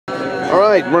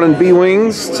Alright, running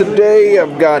B-Wings. Today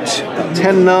I've got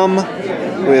 10 Num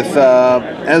with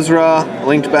Ezra,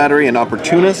 Linked Battery, and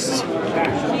Opportunist.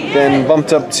 Then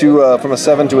bumped up to from a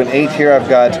 7 to an 8 here, I've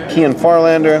got Kian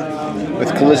Farlander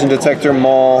with Collision Detector,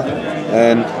 Maul,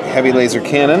 and Heavy Laser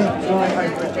Cannon.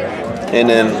 And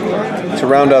then to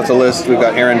round out the list, we've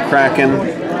got Aaron Kraken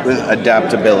with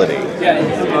Adaptability.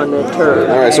 On the turn.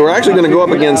 Alright, so we're actually going to go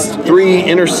up against 3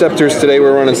 Interceptors today.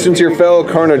 We're running Suntir Fel,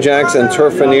 Karner Jax, and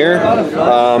Turfanier.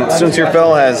 Suntir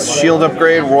Fel has Shield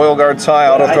Upgrade, Royal Guard Tie,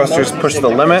 Auto Thrusters, Push the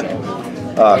Limit.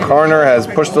 Karner has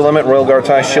Push the Limit, Royal Guard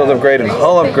Tie, Shield Upgrade, and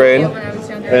Hull Upgrade.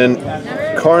 And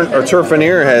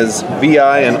Turfanier has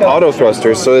VI and Auto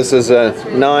Thrusters, so this is a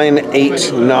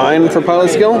 9-8-9 for pilot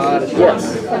skill?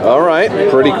 Yes. Alright,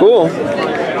 pretty cool.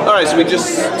 Alright, so we just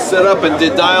set up and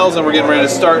did dials, and we're getting ready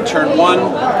to start turn 1.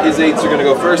 His 8s are going to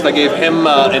go first. I gave him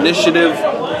initiative,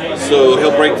 so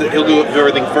he'll do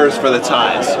everything first for the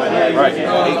ties. Alright,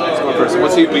 8's going first. So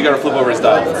we got to flip over his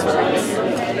dial.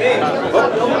 Oh,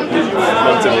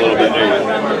 bumped in a little bit. There you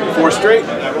go. 4 straight.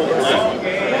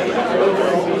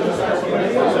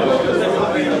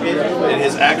 And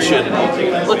his action.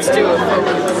 Let's do it.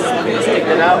 Let's take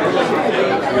that out.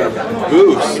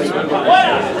 Boost.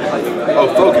 Oh,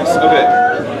 focus. Okay.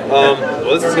 Well,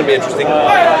 this is going to be interesting.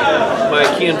 My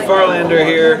Kian Farlander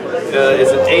here is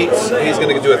an 8. He's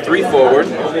going to do a 3 forward.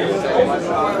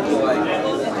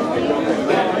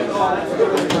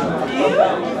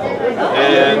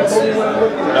 And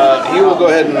he will go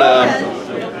ahead and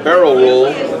barrel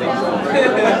roll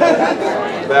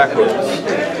backwards.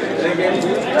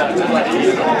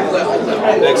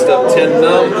 Next up, 10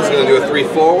 Num. He's going to do a 3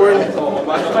 forward.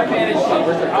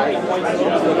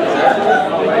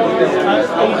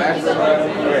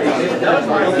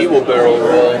 He will barrel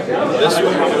roll this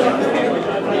way.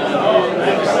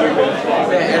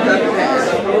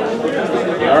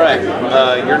 Alright,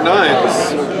 your 9s.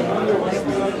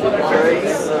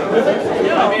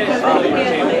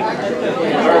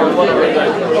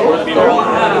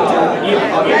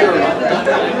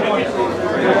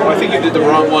 I think you did the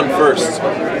wrong one first.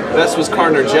 This was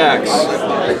Karner Jax.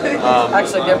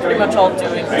 Actually, they're pretty much all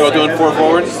doing. You're all doing 4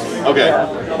 forwards? Okay. Yeah.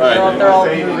 Alright. They're all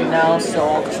moving now, so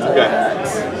I'll just do that.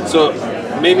 So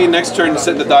maybe next turn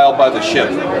set the dial by the ship.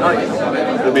 Oh, yeah.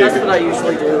 That's what I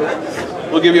usually do.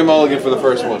 We'll give you a mulligan for the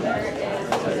first one.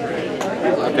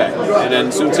 Okay. And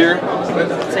then Suntir?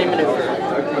 Same maneuver.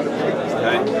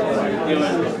 Okay.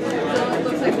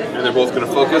 And they're both going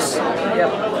to focus?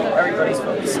 Yep. Everybody's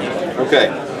focusing. Okay.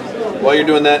 While you're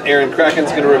doing that, Aaron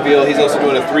Kraken's going to reveal he's also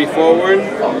doing a 3 forward.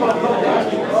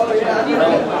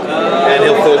 And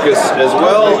he'll focus as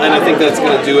well, and I think that's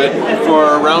going to do it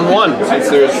for round 1, since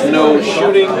there's no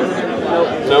shooting.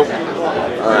 Nope.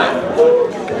 Alright.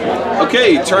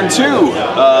 Okay, turn 2.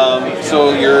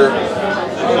 So your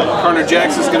Karner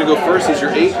Jax is going to go first as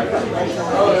your 8.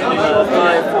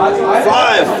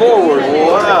 5 forward,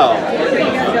 wow.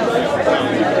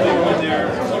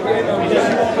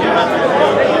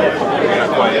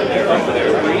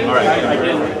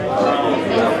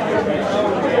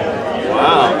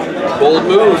 Wow, bold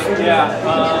move.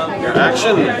 Your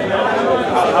action.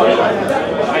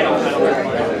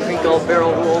 Go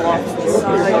barrel roll off to the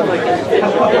side like an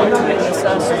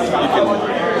assassin.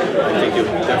 I think you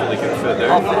definitely can fit there.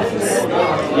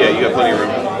 Yeah, you got plenty of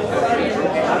room.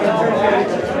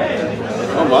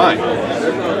 Oh my.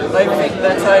 I think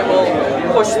that I will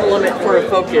push the limit for a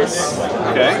focus.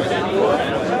 Okay.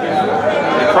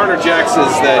 And Karner Jax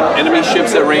is that enemy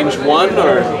ships at range 1,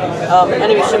 or?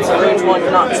 Enemy ships at range 1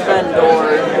 cannot spend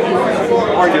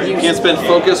or you can't spend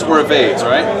focus or evades,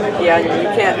 right? Yeah, you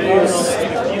can't use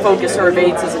focus or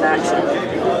evades as an action.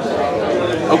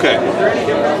 Okay.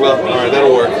 Well, alright,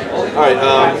 that'll work. Alright,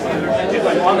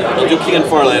 I'll do Kian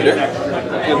Farlander.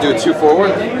 I'm going to do a 2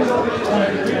 forward.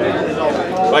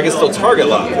 But I can still target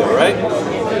lock though, right?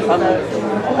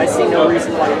 I see no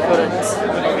reason why you couldn't.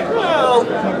 Well,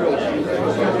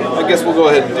 I guess we'll go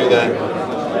ahead and do that.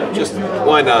 Just,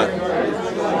 why not?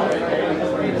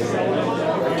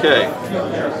 Okay.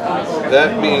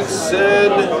 That being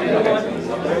said,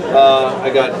 I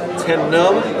got 10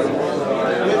 Num.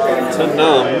 10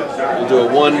 Num. We'll do a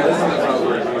 1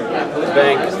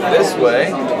 bank this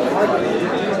way.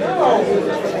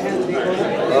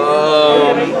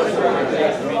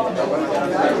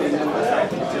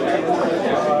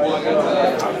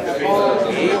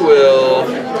 He will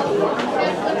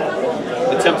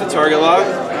attempt to target lock.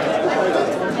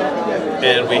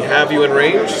 And we have you in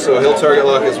range, so he'll target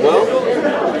lock as well.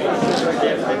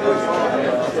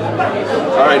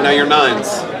 Alright, now your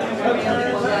 9s.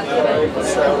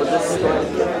 So this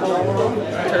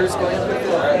turns going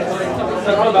up.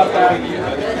 And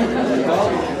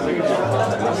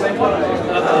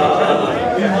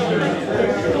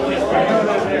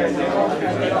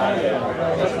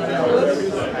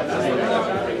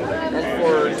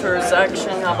for Tur's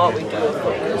action, how about we do a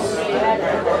focus?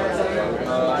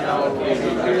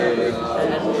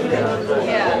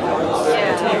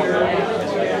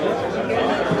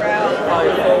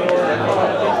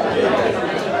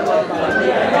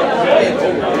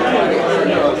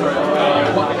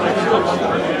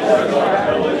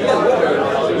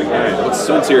 What's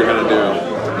Sincere gonna do?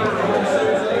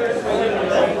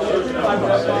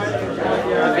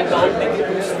 I think I'll make it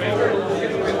boost. Go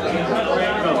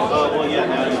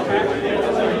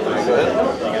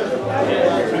ahead.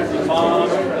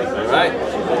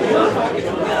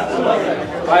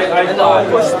 Alright. And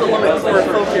I'll push the limit for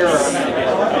focus.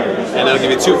 And that'll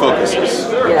give you 2 focuses.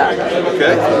 Yeah.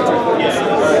 Okay.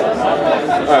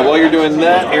 Alright, while you're doing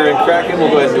that, Aaron Kraken, we'll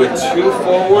go ahead and do a 2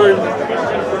 forward.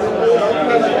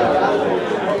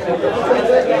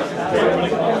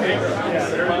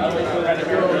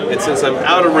 And since I'm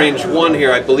out of range 1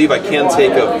 here, I believe I can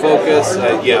take a focus.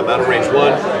 Yeah, I'm out of range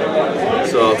 1.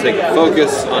 So I'll take a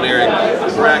focus on Aaron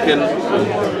Kraken.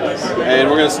 And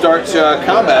we're going to start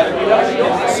combat.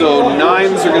 So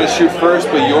 9s are going to shoot first,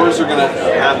 but yours are going to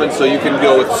happen. So you can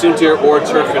go with Suntir or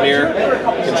Turfanier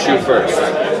can shoot first.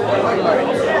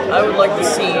 I would like to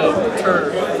see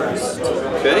Tur first.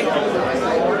 Okay.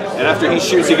 And after he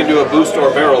shoots, he can do a boost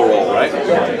or barrel roll, right?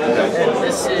 Yeah. Okay. And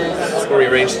this is... Are we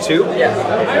range 2? Yeah.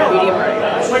 Medium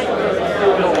range.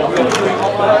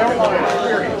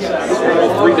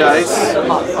 Roll 3 dice.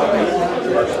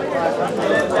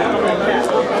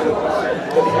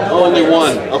 Only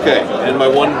 1. Okay. And my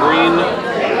 1 green.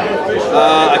 I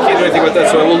can't do anything with that,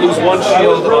 so I will lose 1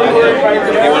 shield on him.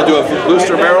 You want to do a boost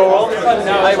or barrel roll?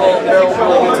 I will barrel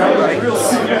roll to right.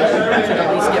 Should at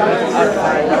least get me out of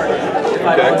fire.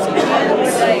 Okay.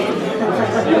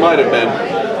 You might have been.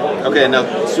 Okay, now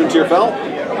Suntir fell?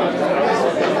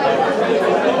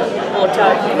 We'll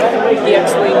attack the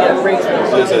X-Wing at range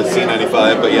 1. This is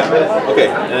C95, but yeah. Okay,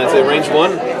 and it's at range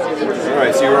 1.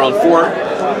 Alright, so you were on 4.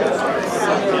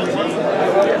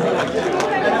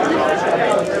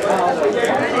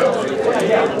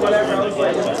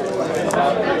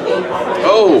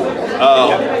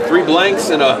 Oh! 3 blanks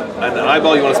and an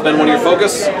eyeball. You want to spend 1 of your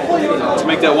focus to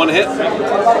make that 1 hit?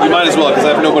 You might as well, because I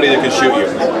have nobody that can shoot you.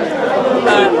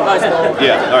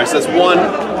 Yeah, alright, so that's 1.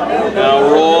 Now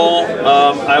roll.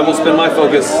 I will spend my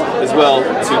focus as well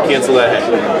to cancel that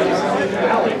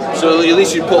hit. So at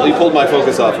least you pulled my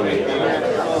focus off of me.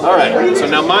 Alright, so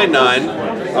now my 9,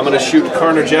 I'm going to shoot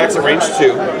Carner Jacks at range 2.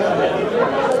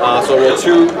 So I'll roll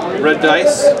 2 red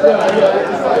dice.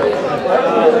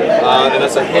 And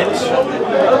that's a hit.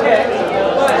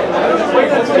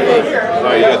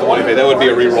 Alright, you got the 1 you pay. That would be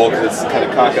a re-roll because it's kind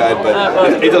of cockeyed,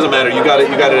 but it doesn't matter. You got it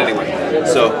anyway.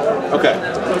 So, okay.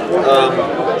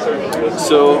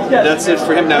 So that's it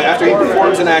for him. Now, after he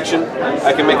performs an action,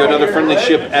 I can make another friendly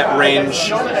ship at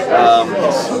range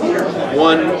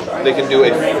 1. They can do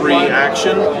a free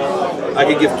action. I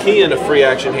could give Kian a free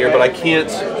action here, but I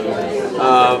can't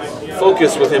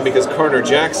focus with him because Carner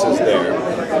Jax is there.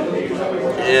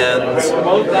 And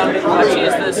actually,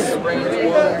 is this range 1?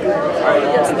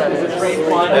 Yes, that is.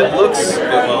 It looks,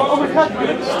 well,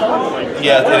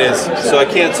 yeah, it is. So I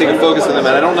can't take a focus on them,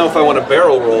 and I don't know if I want to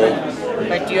barrel roll.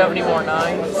 Like, do you have any more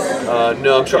 9s?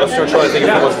 No, I'm trying to think if he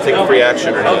wants to take a free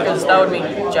action or not. Because that would mean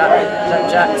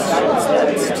Jax shoots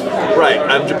next. Right,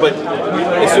 but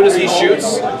as soon as he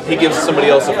shoots, he gives somebody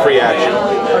else a free action.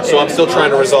 So I'm still trying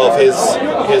to resolve his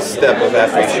step of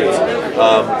after he shoots.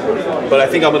 But I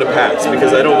think I'm going to pass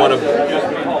because I don't want to.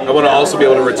 I want to also be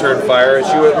able to return fire at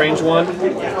you at range 1.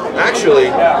 Actually,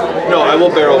 no, I will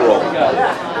barrel roll.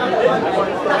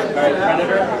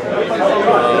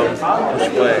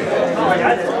 Which way?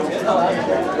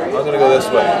 I'm going to go this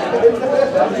way.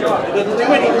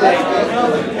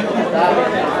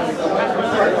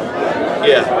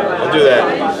 Yeah, I'll do that.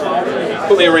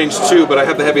 Put me at range 2, but I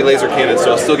have the heavy laser cannon,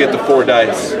 so I'll still get the 4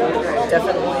 dice.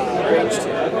 Definitely range 2.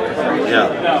 Yeah.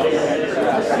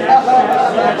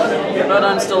 But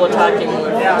I'm still attacking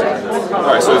with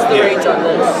Alright, so it's the range on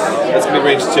this. That's going to be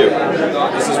range 2.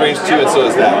 This is range 2, and so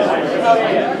is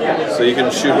that. So you can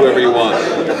shoot whoever you want.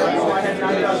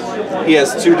 He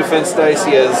has 2 defense dice.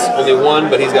 He has only 1,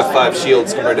 but he's got 5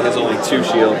 shields compared to his only 2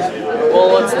 shields.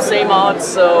 Well, it's the same odds,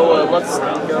 so let's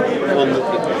go. Well,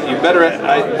 you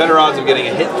better odds of getting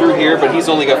a hit through here, but he's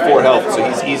only got 4 health, so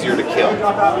he's easier to kill.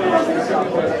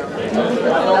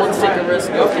 Let's take a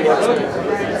risk. Go for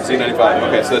it. C95.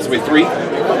 Okay, so that's going to be 3.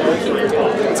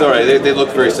 It's alright, they look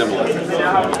very similar.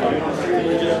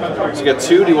 So you got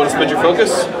 2, do you want to spend your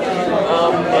focus? I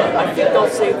think I'll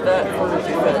save that for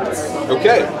defense.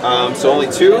 Okay, so only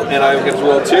 2, and I'm going to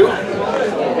roll 2.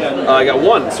 I got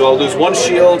 1, so I'll lose 1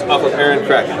 shield off of Aaron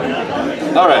Kraken.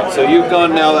 Alright, so you've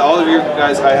gone now, all of you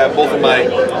guys, I have both of my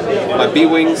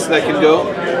B-wings that can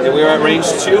go, and we are at range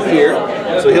 2 here.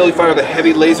 So he'll fire the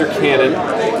heavy laser cannon.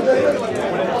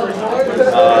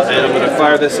 And I'm going to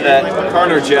fire this at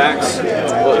Carnerjax.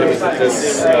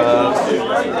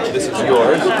 This is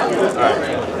yours.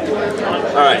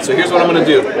 Alright, so here's what I'm going to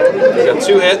do. I've got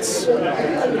 2 hits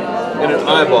and an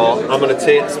eyeball. I'm going to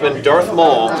spend Darth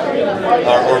Maul,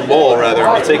 or Maul rather.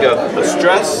 I'll take a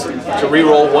stress to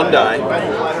reroll 1 die.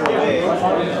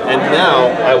 And now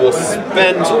I will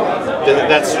spend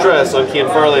that stress on Kian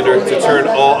Farlander to turn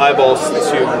all eyeballs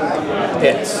to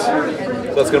hits.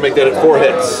 So that's going to make that at 4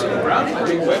 hits. So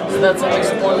that's at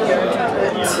least 1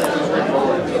 guaranteed hit.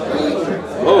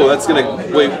 Oh, that's going to...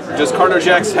 Wait, does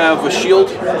Carnerjax have a shield?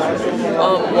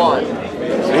 1.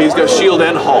 He's got shield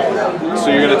and hull. So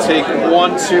you're going to take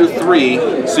 1, 2, 3.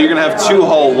 So you're going to have 2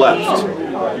 hull left. 1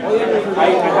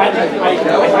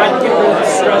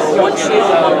 shield,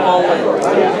 1 hull.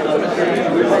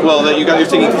 Well, then you're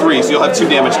taking 3, so you'll have 2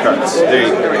 damage cards. There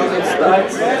you go.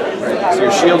 So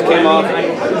your shield came off.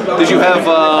 Did you have,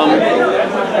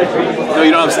 no,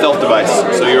 you don't have stealth device,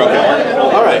 so you're okay.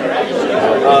 Alright.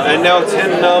 And now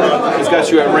 10 Numb has got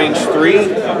you at range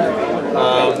 3.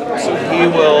 So he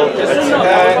will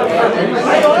attack.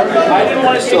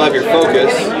 I still have your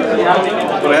focus,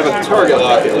 but I have a target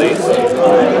lock at least.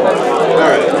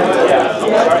 Alright.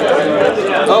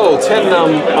 Oh, 10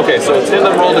 Numb. Okay, so 10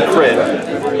 Numb rolled a crit.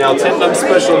 Now 10 Numb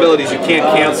special abilities you can't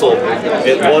cancel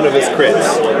at 1 of his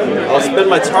crits. I'll spend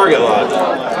my target lock.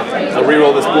 I'll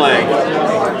reroll this blank.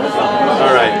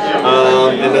 Alright.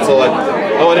 And that's all I...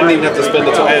 Oh, I didn't even have to spend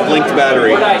it. I had linked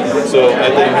battery, so I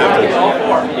didn't have to.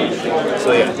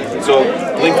 So yeah. So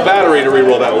linked battery to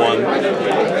reroll that 1.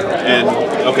 And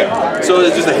okay. So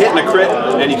it's just a hit and a crit,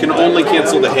 and you can only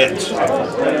cancel the hit.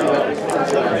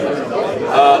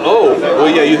 Oh, well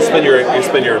yeah, you spend your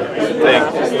thing,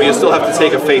 but you still have to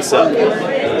take a face up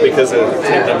because of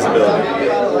 10 Numb's ability.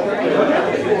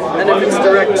 And if it's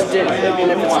direct hit,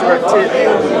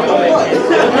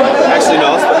 Actually,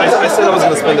 no. I said I was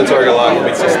going to spend the target lock. It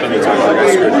makes you spend the target lock.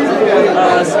 I screwed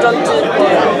up. Stunted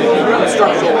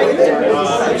structural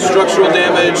damage. Structural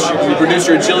damage. You reduce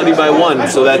your agility by 1,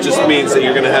 so that just means that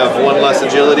you're going to have 1 less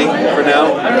agility for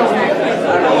now.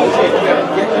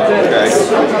 Okay.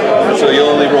 So you'll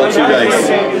only roll 2 dice,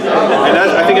 and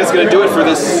I think that's going to do it for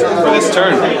this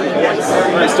turn.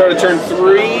 I start at turn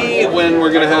 3 when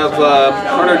we're going to have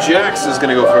Carnerjax is going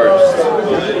to go first.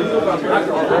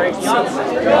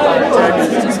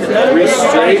 3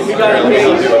 straight. Here, let me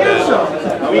help you with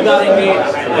that. We got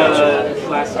engaged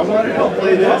last time.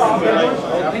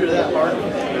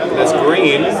 That's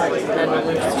green.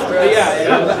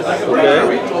 Okay.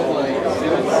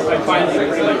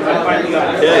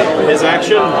 Okay, his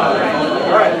action.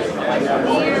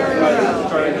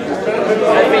 I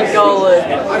think I'll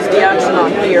use the action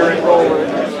on here and roll it.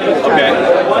 Okay.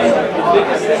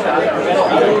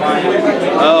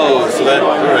 Oh, so that,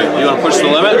 alright, you want to push the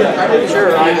limit?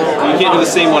 Sure, I will. You can't do the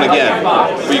same one again.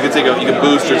 But you can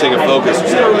boost or take a focus or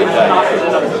something like that.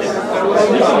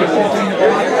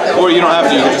 Or you don't have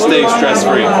to, you can just stay stress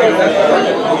free.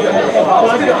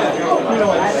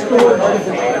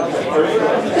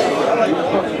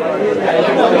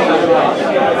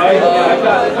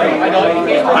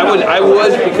 I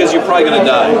would because you're probably gonna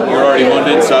die. You're already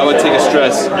wounded, so I would take a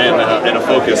stress and a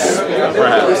focus,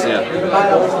 perhaps,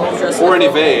 yeah. Or an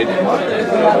evade.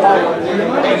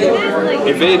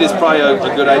 Evade is probably a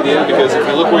good idea because if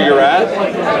you look where you're at,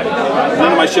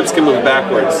 none of my ships can move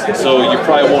backwards, so you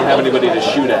probably won't have anybody to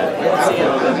shoot at.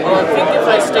 Well, I think if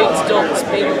I stayed still, the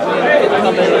speed would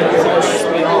come in and push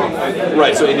me off.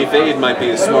 Right, so an evade might be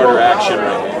a smarter action.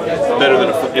 Better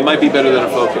than it might be better than a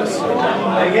focus.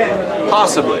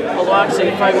 Possibly. Although actually,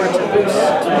 if I were to boost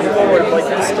forward like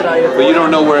this, could I? But you don't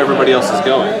know where everybody else is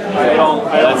going.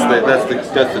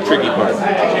 That's the tricky part.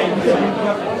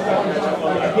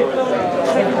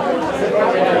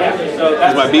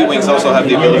 Because my B-wings also have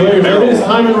the ability to barrel. This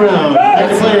time around,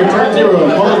 next player turn 0,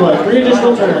 followed by 3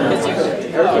 additional turns.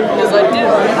 Because I did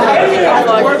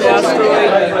fly for the asteroid,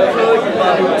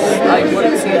 but I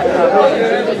wouldn't see it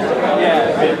happening.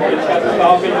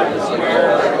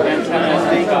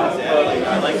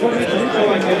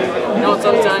 No,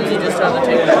 sometimes you just have to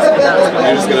take this.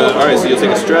 You're just gonna, alright, so you'll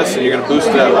take a stress and you're gonna boost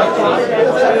that.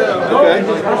 Okay.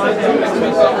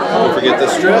 Don't forget the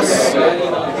stress.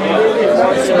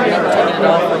 should have never taken it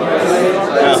off.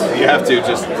 Yeah, you have to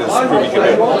just prove you can do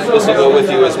it. This will go with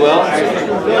you as well.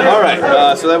 All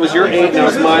right, so that was your 8. Now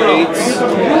it's my 8s.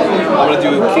 I'm going to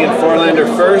do Kian Farlander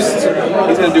first.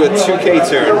 He's going to do a 2K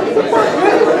turn.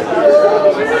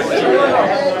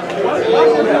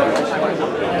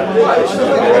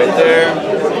 Right there.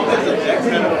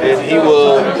 And he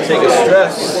will take a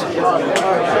stress.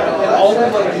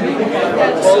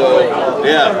 So,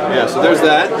 yeah, so there's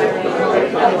that.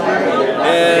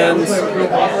 And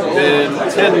then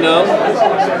 10 numb.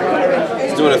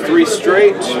 He's doing a 3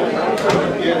 straight.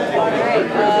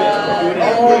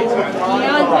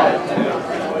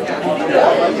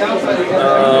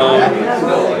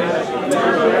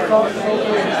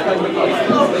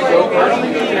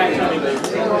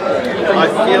 I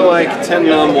feel like 10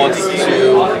 numb wants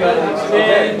to.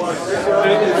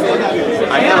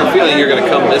 I have a feeling you're going to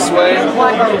come this way.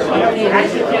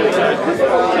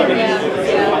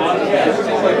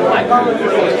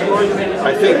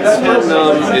 I think 10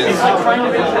 numb is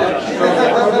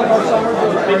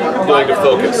going to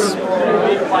focus.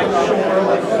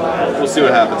 We'll see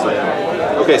what happens with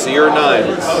that. Okay, so you're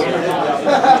 9s.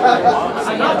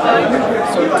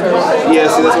 Yeah,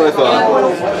 see, that's what I thought.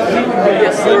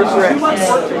 Yes, you're correct.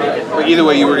 But either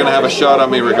way, you were going to have a shot on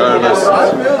me regardless.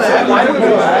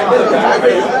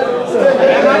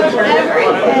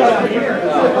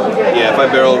 Yeah, if I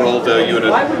barrel rolled, you would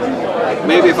have.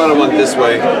 Maybe if I'd have went this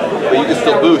way, but you can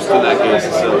still boost in that case.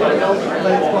 So.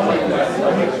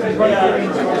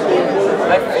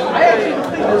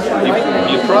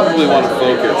 You probably want to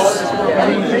focus.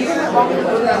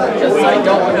 Because I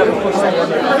don't have a push.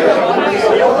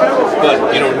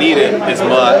 But you don't need it as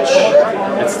much.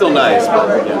 It's still nice.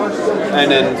 But, yeah.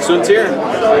 And then Suntir?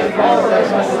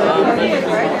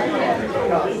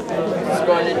 It's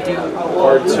going to do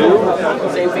R2?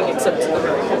 saving except to the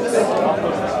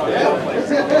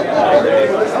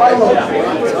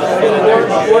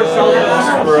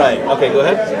Right. Okay, go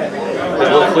ahead.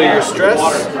 We'll clear your stress.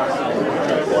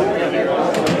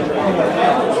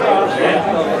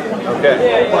 Okay.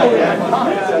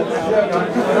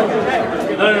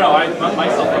 No,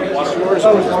 myself. Yours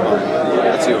or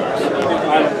that's yours.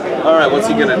 All right, what's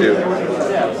he gonna do?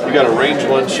 You got a range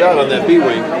 1 shot on that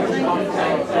B-wing.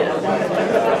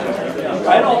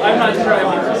 I'm not sure I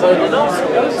want to. So the notes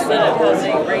that it has a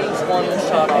range 1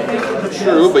 shot on it.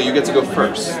 True, but you get to go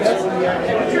first.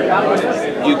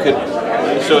 You could.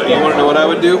 So you want to know what I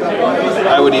would do?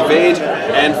 I would evade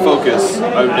and focus.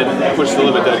 I would push the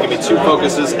limit. That would give me 2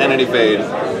 focuses and an evade.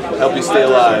 Help you stay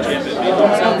alive.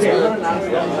 Sounds good.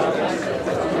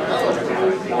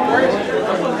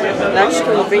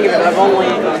 Actually, the thing of it,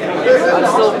 I'm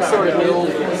still sort of new.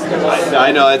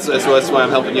 I know, that's why I'm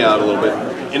helping you out a little bit.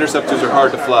 Interceptors are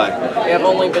hard to fly. Yeah, I've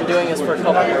only been doing this for a few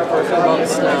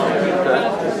months now.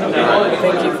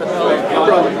 Thank you for the help.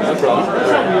 No problem.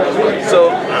 So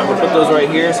I'm gonna put those right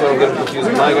here so I don't get them confused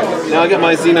with my guy. Now I got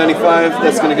my Z95.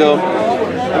 That's gonna go.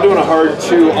 I'm doing a hard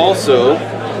 2 also.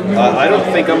 I don't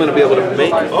think I'm gonna be able to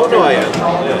make. Oh no, I am.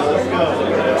 Yeah.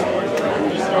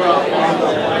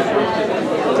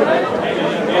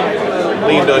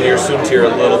 Leaned on your Suntir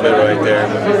a little bit right there.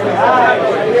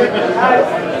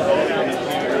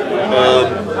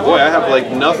 Boy, I have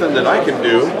like nothing that I can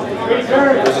do.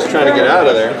 I was just trying to get out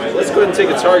of there. Let's go ahead and take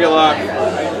a target lock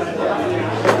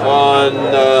on.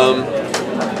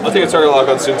 I'll take a target lock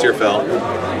on Suntir Fell.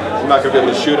 I'm not going to be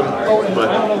able to shoot him, but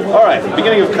all right.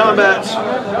 Beginning of combat,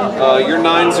 your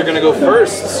 9s are going to go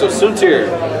first. So Suntir,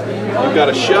 you've got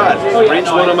a shot. Range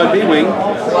 1 on my B-wing.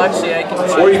 Well, actually, I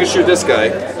can. Or you can shoot this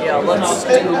guy. Yeah, let's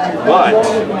do. But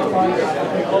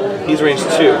he's range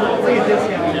 2.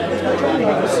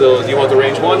 So do you want the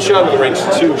range 1 shot or the range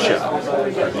 2 shot?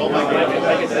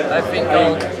 I think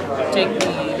I'll take the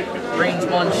range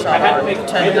 1 shot on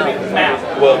 10 numb.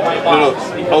 Well, no.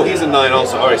 Oh, he's a 9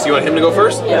 also. All right, so you want him to go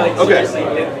first? Yeah. Okay.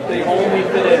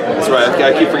 That's right.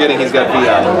 I keep forgetting he's got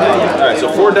VI. All right, so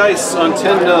 4 dice on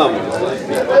 10 numb.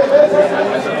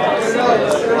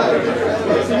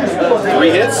 3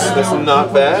 hits. That's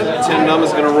not bad. 10 numb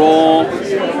is going to roll.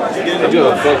 I do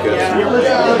have a focus.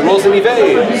 He rolls an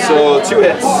evade, so 2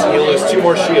 hits. He'll lose 2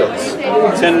 more shields.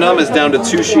 10 numb is down to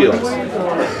 2 shields.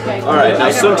 All right, now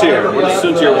Suntir. What does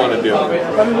Suntir want to do?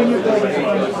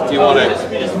 Do you want to?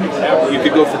 You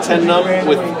could go for 10 numb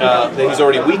with that he's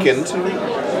already weakened,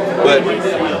 but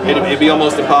it'd be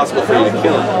almost impossible for you to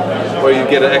kill him. Or you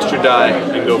get an extra die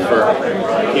and go for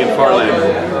Kian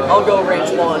Farlander. I'll go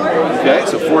range 1. Okay,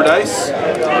 so 4 dice.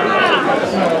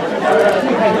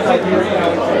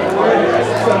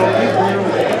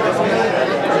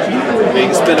 You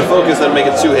can spin a focus and make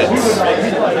it 2 hits.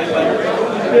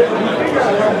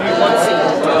 Once he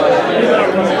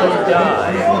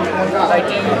die, I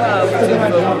do have 2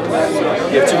 focus.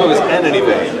 You have 2 focus and an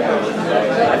evade. I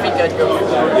think I'd go for it.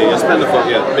 Yeah, you spend the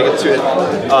focus. Yeah, make it 2 hit.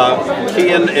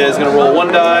 Kian is going to roll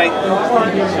 1 die.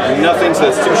 Nothing, so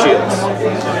that's 2 shields.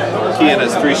 Kian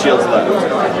has 3 shields left.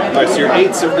 Alright, so your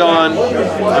 8s have gone.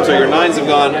 I'm sorry, your 9s have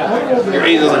gone. Your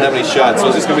 8 doesn't have any shots, so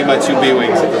it's just going to be my 2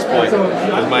 B-wings at this point.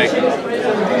 Because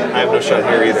I have no shot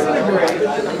here either.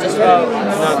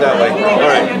 Not that way.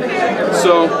 Alright,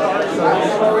 so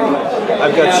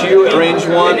I've got you at range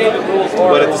 1,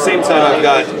 but at the same time I've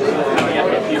got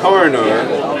Karnor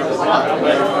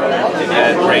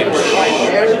at range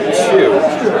 2.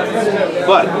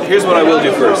 But here's what I will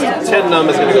do first. 10 Num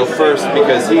is going to go first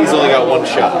because he's only got 1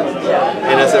 shot.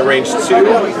 And that's at range 2.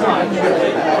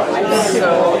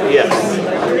 Yes.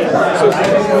 So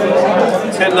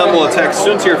 10 Num will attack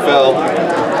Suntir Fell.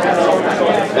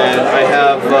 And I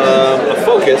have a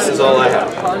focus is all I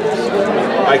have.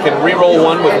 I can reroll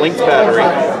 1 with linked battery,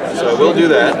 so I will do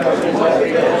that.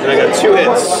 And I got 2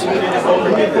 hits.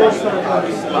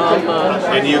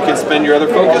 And you can spend your other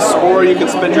focus, or you can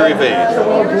spend your evade.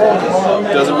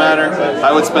 Doesn't matter.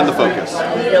 I would spend the focus.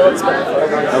 Yeah, let's spend the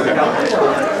focus. Okay.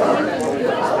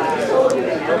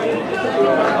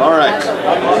 All right.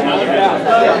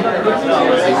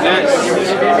 Next,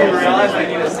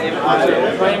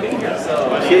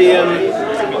 Kian.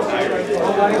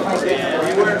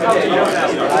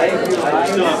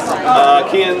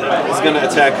 Kian is going to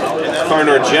attack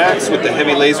Karnor Jax with the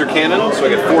heavy laser cannon, so I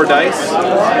get 4 dice.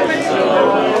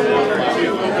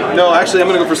 No, actually, I'm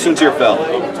going to go for Suntir Fell. I'm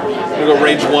going to go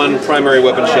range 1 primary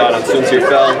weapon shot on Suntir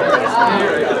Fell.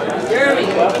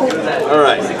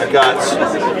 Alright, I got...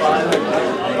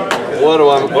 What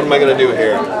am I going to do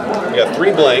here? I got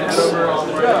 3 blanks.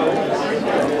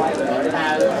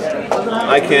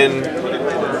 I can...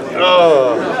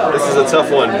 Oh, this is a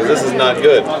tough one, because this is not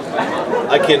good.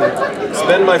 I can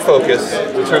spend my focus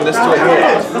to turn this to a hit.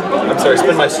 I'm sorry,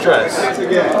 spend my stress.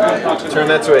 Turn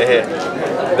that to a hit.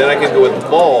 Then I can go with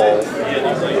Maul.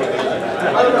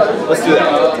 Let's do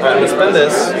that. Alright, I'm going to spend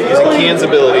this using Kian's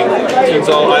ability. Turns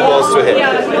all eyeballs to a hit.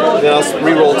 Then I'll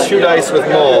re-roll 2 dice with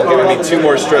Maul, giving me 2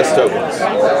 more stress tokens.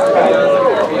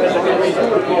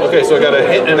 Okay, so I got a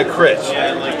hit and a crit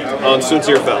on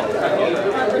Suntir Fell.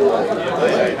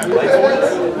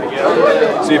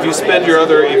 So if you spend your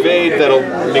other evade, that'll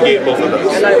negate both of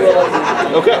those.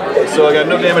 Okay, so I got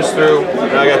no damage through,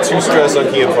 and I got 2 stress on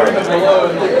Kian Farm.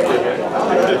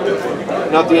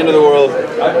 Not the end of the world.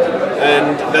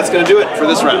 And that's going to do it for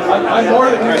this round.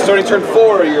 Alright, starting turn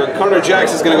 4, your Karnor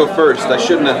Jax is going to go first. I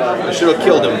should have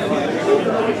killed him.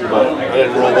 But I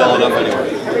didn't roll well enough anyway.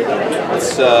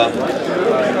 Let's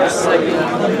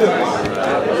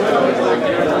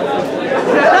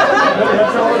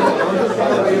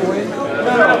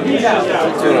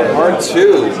doing a hard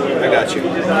 2. I got you.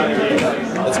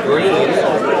 That's green.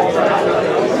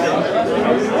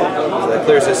 So that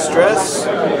clears his stress.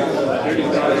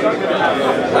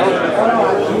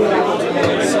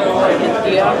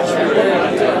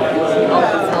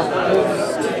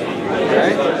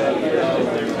 Okay.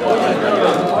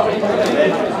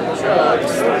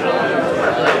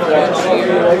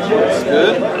 That's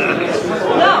good.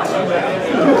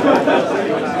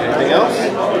 Anything else?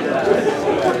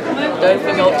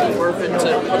 Anything else is worth it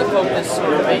to put a focus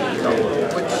or evade?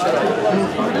 Which should I?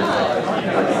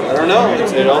 I don't know.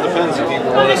 It all depends if you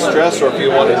want to stress or if you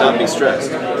want to not be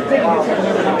stressed.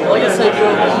 Well, I guess I do have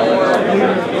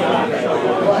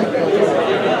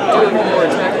more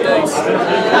attack dice.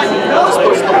 I'll just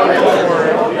push the 1 for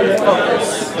focus.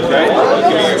 Okay,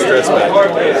 give me your stress back.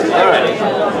 Alright.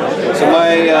 So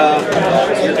my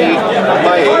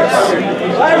 8s.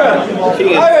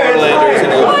 Kian Farlander is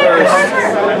going to go first.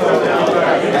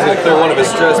 He's going to clear 1 of his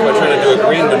stress by trying to do a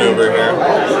green maneuver here.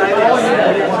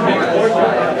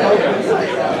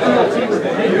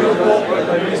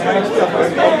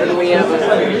 And we have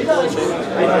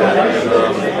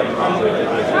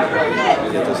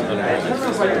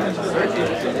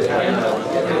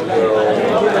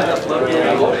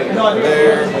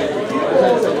there.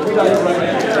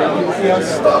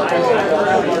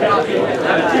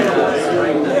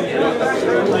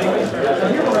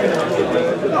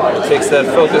 Takes that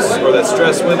focus or that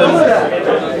stress with him.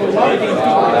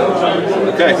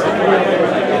 Okay.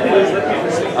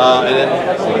 And then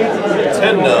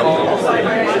 10 Num.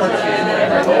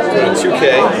 Go to 2K.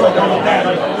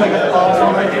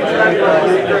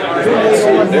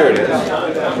 There it is.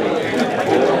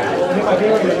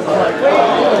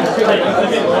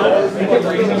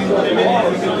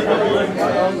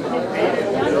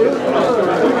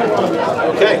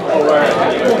 Okay.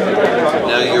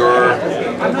 Now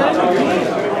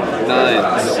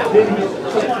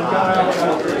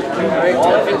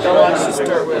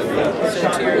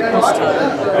this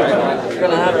time. You're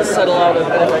going to have to settle out a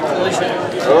bit of a collision.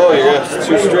 Oh, you're going to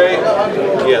two straight?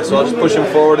 Yeah, so I'll just push him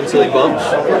forward until he bumps.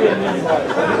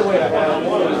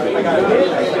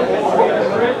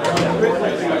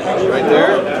 Right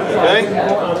there. Okay.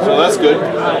 So that's good.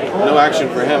 No action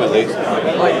for him at least.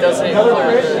 Like, does it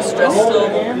clear the stress still?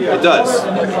 It does.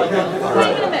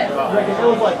 Alright.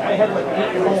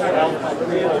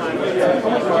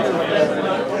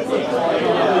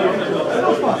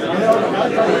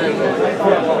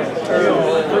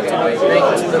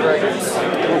 Bang to the right.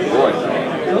 Oh boy.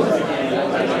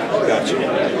 Gotcha.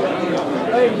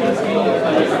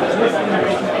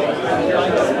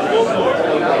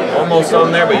 Almost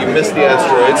on there, but you missed the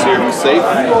asteroid, so you're safe.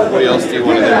 What else do you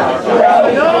want to do?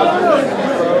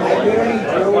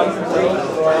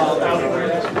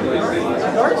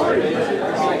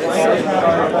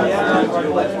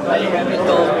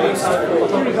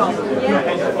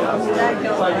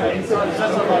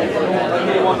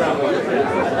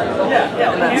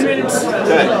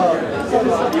 Okay.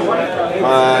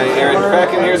 My Aaron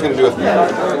Kraken here is going to do a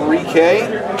 3K.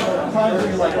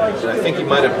 And I think he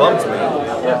might have bumped me.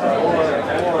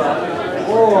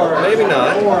 Maybe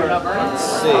not. Let's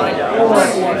see.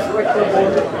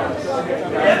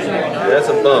 That's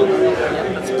a bump.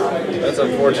 That's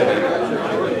unfortunate.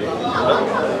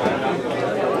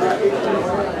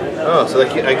 Oh, so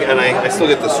I still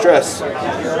get the stress.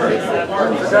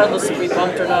 Regardless if we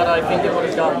bumped or not, I think it would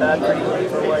have gotten bad pretty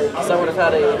either way. Because I would have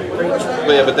had a breach.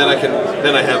 But yeah, but then I can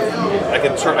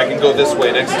go this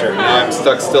way next turn. Now I'm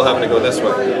stuck still having to go this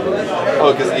way.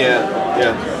 Oh, because yeah.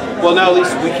 Well, now at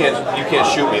least you can't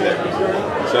shoot me there.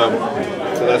 So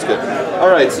that's good. All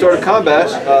right, start of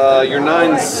combat. Your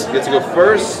 9s get to go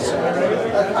first.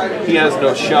 He has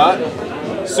no shot.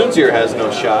 Suntir has no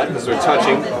shot because we're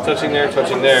touching there.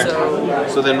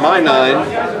 So then my 9,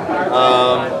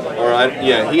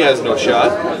 he has no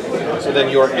shot. So then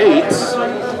your 8s,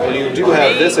 well, you do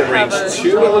have this at range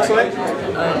 2, it looks like.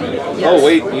 Yes. Oh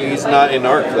wait, he's not in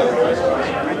arc though.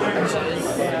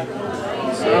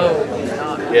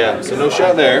 Yeah, so no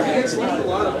shot there.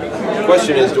 The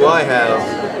question is, do I have,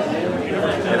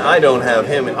 and I don't have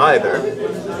him either.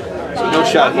 So no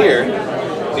shot here.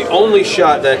 The only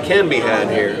shot that can be had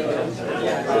here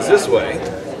is this way.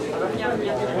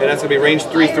 And that's going to be range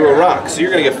 3 through a rock. So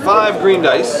you're going to get 5 green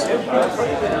dice.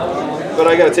 But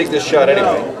I got to take this shot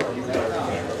anyway.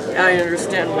 I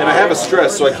understand why. And I have a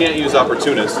stress, so I can't use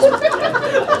opportunist.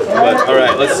 But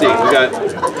alright, let's see.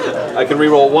 I can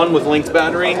reroll 1 with linked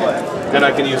battery. And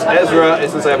I can use Ezra, and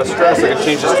since I have a stress, I can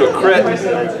change this to a crit.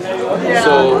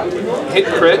 So, hit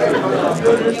crit.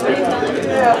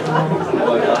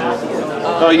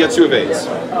 Oh, you got 2 of 8s.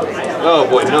 Oh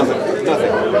boy, nothing.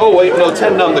 Oh wait, no,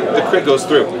 10 numb, the crit goes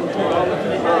through.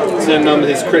 10 numb,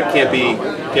 his crit can't be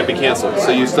canceled, so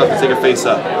you still have to take a face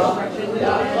up.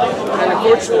 And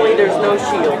unfortunately, there's no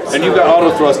shield. And you got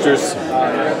auto thrusters,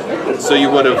 so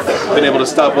you would have been able to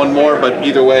stop 1 more, but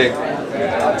either way,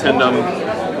 10 numb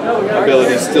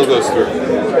ability still goes through.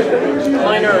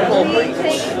 Minor hull breach.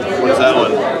 What is that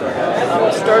one?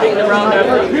 Starting the round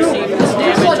after you receive this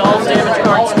damage, all damage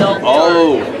cards dealt.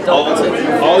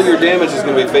 All your damage is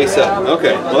going to be face up.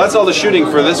 Okay, well that's all the shooting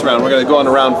for this round. We're going to go on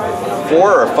to round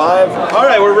 4 or 5. All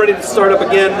right, we're ready to start up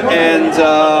again, and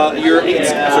your 8.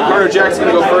 So Carter Jack's going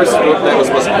to go first. That was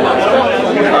supposed to come out.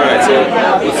 All right, so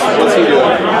what's he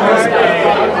doing?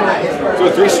 So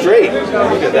 3 straight.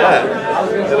 Look at that.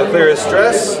 That'll clear his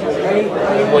stress.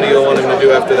 And what do you want him to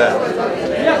do after that?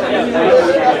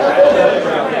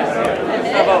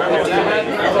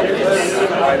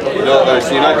 No,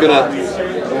 so you're not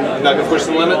gonna push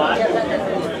the limit? Do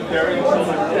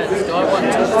I want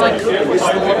to push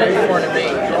the limit for an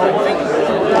evade? I think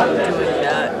doing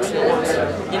that.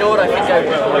 You know what? I think I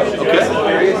will. Okay.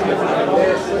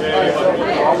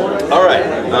 All right.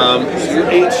 So your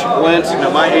H went.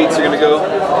 Now my 8s are gonna go.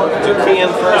 Do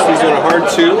Kian first. He's doing a hard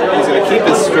 2. He's gonna keep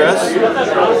his stress.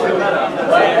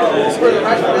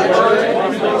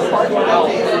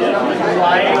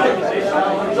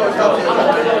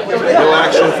 No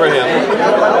action for him.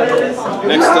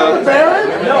 Next up,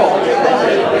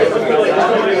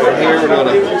 from here we're doing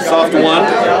a soft 1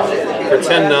 for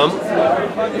 10 numb.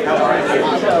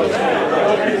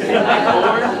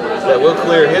 That will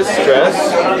clear his stress.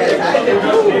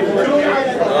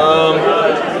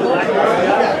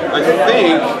 I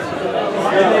think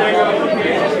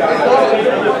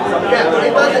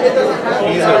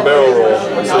he's going to barrel roll,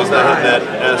 so he's not hitting that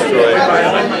asteroid.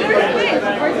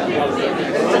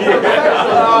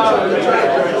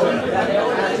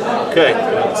 Okay,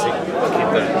 let's see. Keep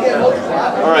that.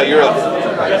 All right, you're up.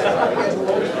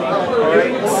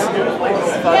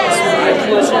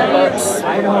 collision, but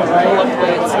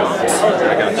luckily it's not. I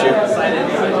got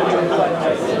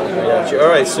you. All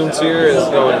right, Suntir is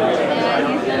going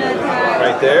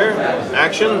right there.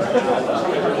 Action.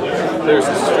 There's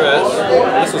the stress.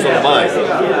 This was one of mine.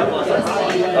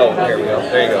 Oh, here we go.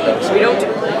 There you go. We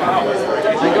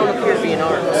don't appear to be in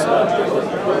arms. So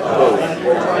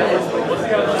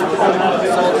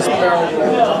I'll just barrel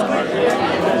roll.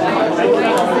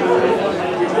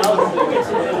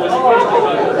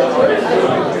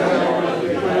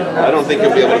 I don't think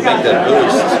you'll be able to make that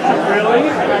boost.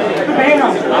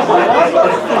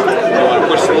 You want to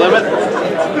push the limit?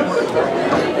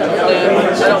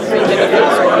 I don't think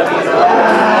anything's going to be.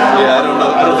 Yeah, I don't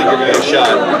know. I don't think you're going to get a shot.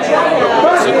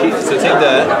 So take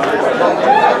that.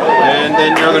 And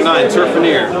then your other 9,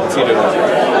 Turfineer. What's he doing?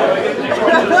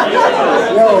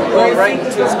 Well, right to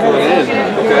Just going in.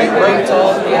 Okay. right to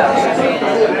all the action.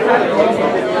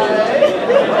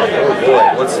 Oh boy,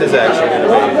 what's his action going to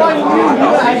be?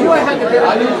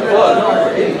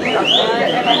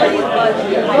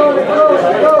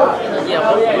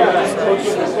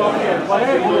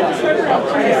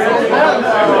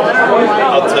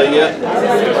 I'll tell you,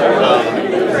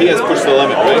 he has pushed the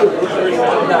limit, right?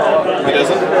 He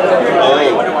doesn't?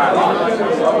 Oh.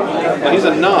 Well, he's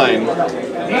a 9.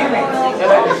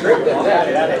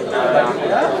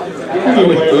 I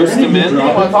would boost him in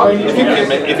if you can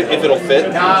make, if it'll fit.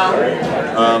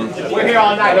 We're here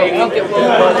all night, baby. No,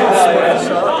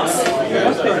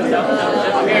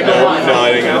 I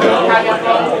ain't gonna do it.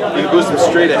 You can boost him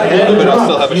straight ahead, but I'll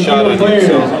still have a shot on you. So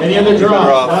any other you're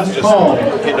better off draw?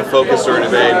 just hitting a focus or an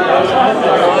evade.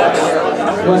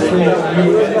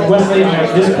 Wesley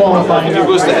disqualified. If you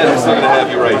boost ahead, I'm still gonna have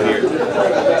you right here.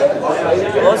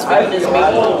 Well, it's fine as making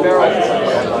barrel.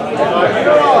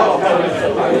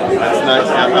 That's nice.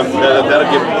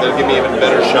 That'll give me even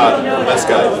better shot than this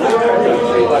guy.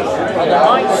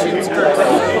 Mine shoots first.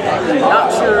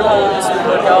 Not sure how this would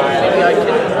work out. Maybe I can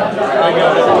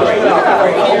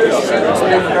here shoot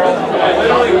then barrel.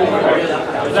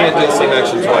 You can't do the same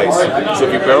action twice. So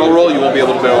if you barrel roll, you won't be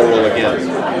able to barrel roll again.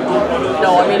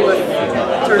 No, I mean with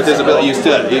But there's ability you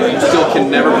still can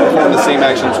never perform the same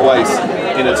action twice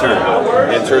in a turn.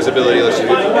 And Tur's ability lets you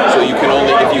do so you can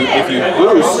only if you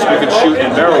boost, you can shoot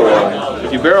and barrel roll.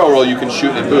 If you barrel roll, you can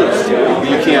shoot and boost.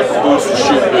 You can't boost,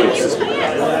 shoot, boost.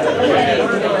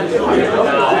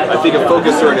 I think a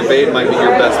focus or an evade might be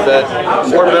your best bet.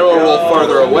 Or barrel roll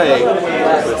farther away,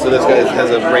 so this guy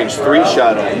has a range 3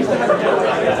 shot on you.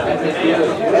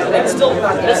 it's still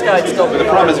this guy'd still. But the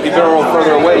problem is if you barrel roll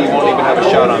further away, you won't even have a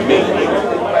shot on me.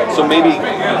 So maybe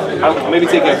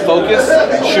taking a focus,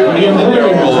 shoot me, and then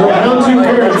barrel roll away.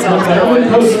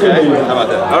 Okay, how about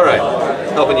that? All right,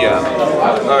 helping you out.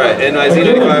 All right, and my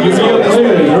Z95 is going this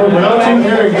way. Your round 2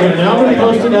 pairings have now been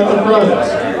posted at the front.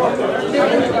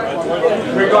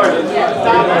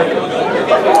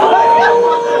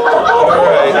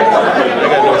 Alright, I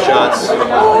got no shots. I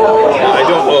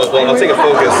don't, well, I'll take a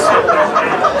focus.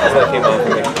 That came off for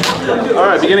me.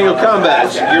 Alright, beginning of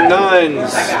combat. Your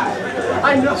 9s.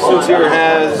 Suntir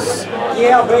has...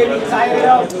 Yeah, baby, tie it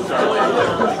up.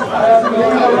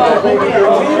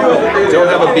 Don't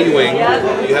have a B-wing.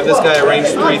 You have this guy at range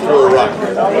 3 through a rock.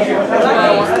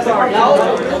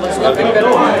 There's nothing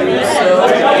better to do, so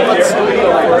let's go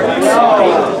for it.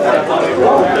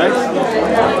 Okay.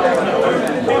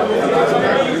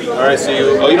 Alright, so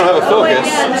you don't have a focus,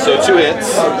 so 2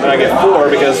 hits, and I get 4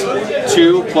 because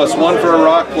 2 plus 1 for a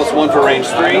rock plus 1 for range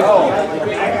 3.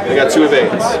 I got 2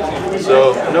 evades.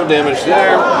 So no damage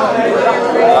there.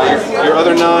 Your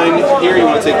other 9 here, you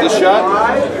want to take this shot?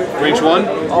 Range 1?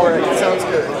 Alright, sounds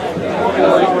good.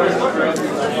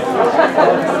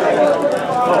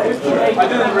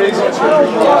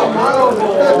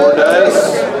 4 dice.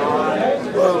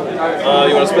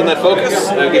 You want to spend that focus?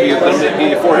 That'll give you 4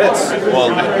 hits.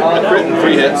 Well, a crit and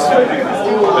 3 hits,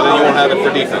 but then you won't have it for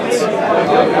defense.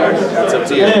 It's up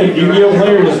to you. And Yu-Gi-Oh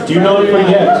players, do not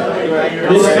forget,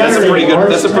 this Saturday,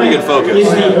 That's a pretty good focus. is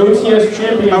the OTS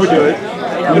Championship. I would do it.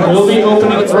 We will be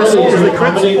opening early to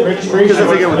accommodate registration.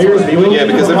 Yeah,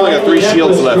 because I've only got 3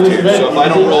 shields left here, so if I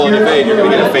don't roll an evade, you're going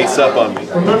to get a face up on me.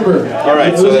 Remember.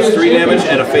 Alright, so that's 3 damage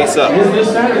and a face up. This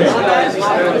Saturday.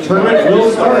 Tournament will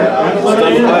start at 11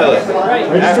 Stun a.m. pilot.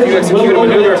 After you execute a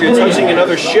maneuver, if you're touching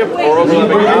another ship or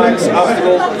overlapping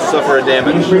obstacle, suffer a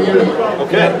damage.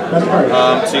 Okay.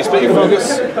 So you split your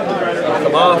focus.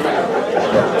 Come off.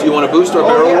 Do you want to boost or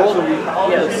barrel roll?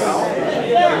 Yes.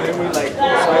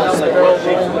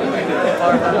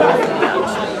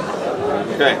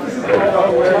 Okay.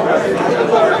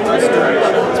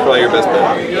 That's probably your best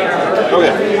bet.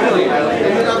 Okay.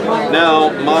 Now,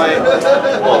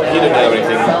 well, he didn't have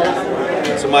anything.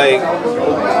 my...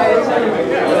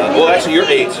 well, actually, you're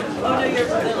 8.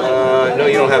 No,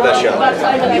 you don't have that shot.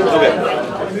 Okay.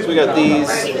 So we got these.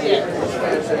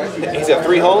 He's got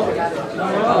 3 hull.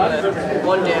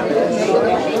 1 damage.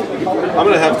 I'm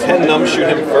going to have 10 num shoot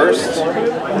him first.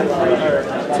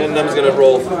 10 num's going to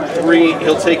roll 3.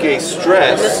 He'll take a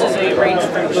stress. This is a range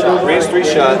 3 shot. Range 3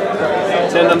 shot.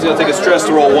 10 num's going to take a stress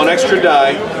to roll 1 extra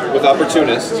die with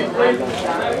Opportunist.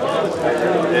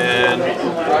 And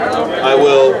I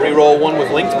will re-roll 1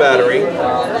 with Linked Battery.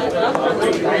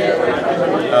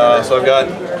 So I've got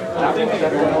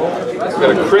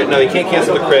a crit. Now you can't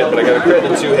cancel the crit, but I got a crit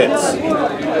and 2 hits.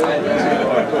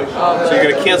 So you're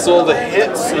going to cancel the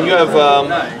hits, and you have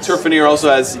Turfineer also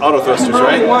has auto thrusters,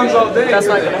 right? That's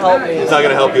not going to help me. It's not going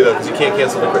to help you though, because you can't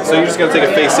cancel the crit. So you're just going to take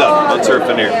a face up on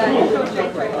Turfineer.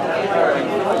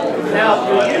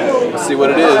 Let's see what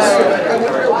it is.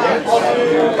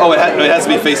 Oh, it has to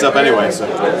be face up anyway. So.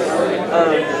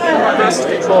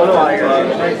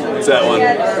 What's that one?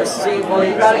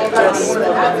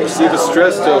 Receive a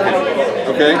stress token.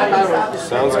 Okay,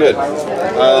 sounds good.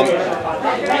 I'm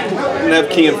gonna have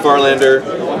Key and Farlander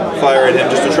fire at him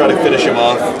just to try to finish him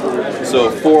off. So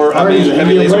 4. I'm gonna use a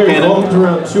heavy laser cannon.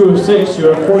 Around 2 of 6. You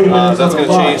have 40 minutes. That's gonna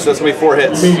change. So that's gonna be 4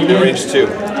 hits in range 2.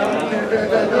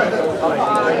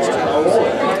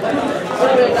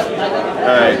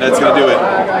 All right, that's gonna do it.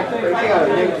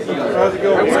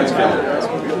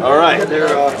 All right,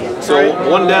 so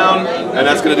 1 down, and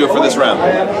that's going to do it for this round.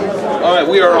 All right,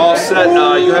 we are all set.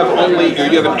 You have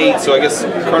an 8, so I guess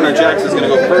Karnar Jax is going to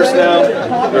go first now.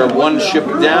 We're 1 ship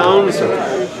down, so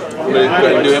I'm going to go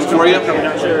ahead and do him for you.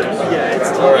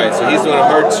 All right, so he's doing a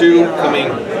hard 2, coming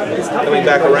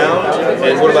back around.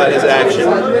 And what about his action?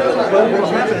 Won't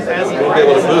be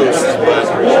able to boost, but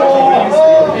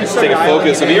just take a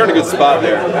focus. I mean, you're in a good spot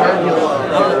there.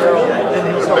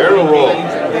 Barrel roll.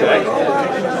 Okay.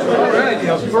 Do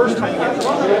you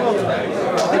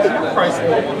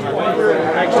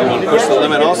want to push the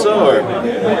limit also, or? I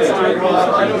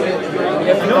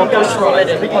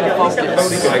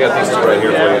got these 2 right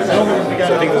here for you.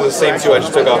 So I think they're the same 2 I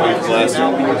just took off of you from last year.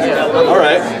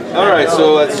 All right.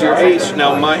 So that's your 8.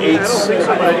 Now my 8s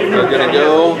are gonna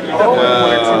go.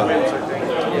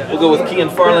 We'll go with Key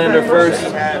and Farlander first.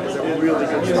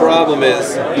 The problem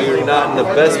is you're not in the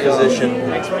best position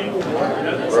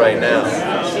right now.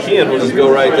 Kian will just go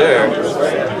right there.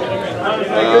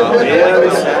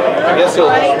 And I guess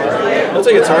he'll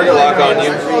take a target lock on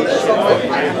you.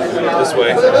 This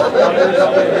way.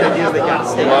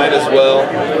 Might as well.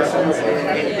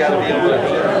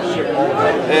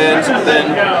 And then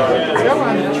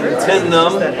 10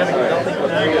 num.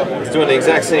 He's doing the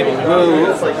exact same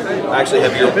move. I actually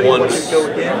have your 1.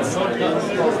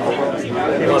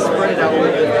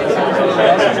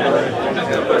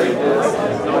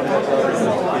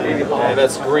 And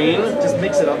that's green.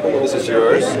 This is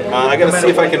yours. I gotta see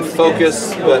if I can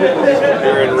focus, but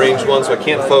you're in range 1, so I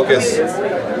can't focus.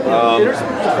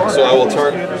 So I will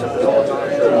target.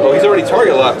 Oh, he's already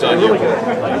target locked on you.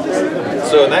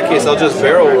 So in that case, I'll just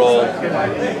barrel roll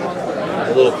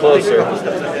a little closer.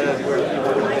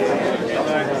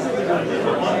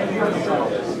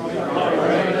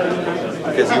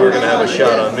 Because you were going to have a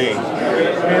shot on me.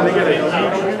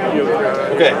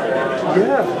 Okay.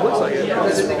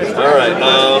 All right.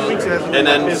 And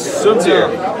then Suntir.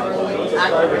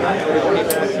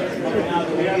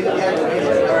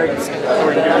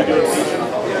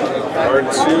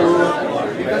 R2.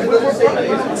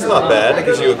 It's not bad. It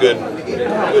gives you a good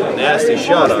nasty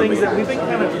shot on me.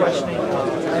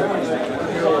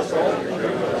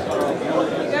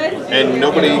 And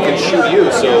nobody can shoot you,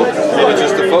 so maybe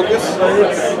just the focus?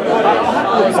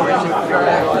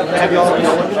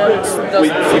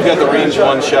 We've got the range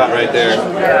 1 shot right there.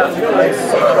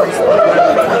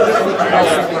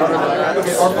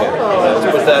 Let's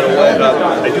put that away.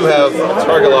 I do have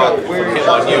target lock for him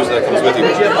on use that comes with you.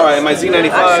 Alright, my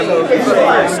Z95.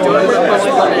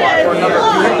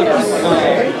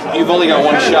 You've only got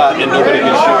 1 shot and nobody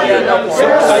can shoot you. So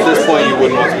at this point you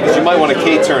wouldn't want to, because you might want a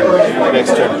K-turn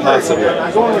next turn, possibly.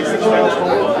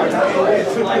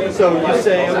 So you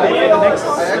say, okay, the next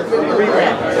 3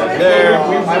 rounds. There.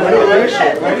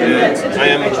 And I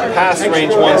am past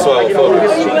range 1, so I will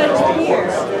focus.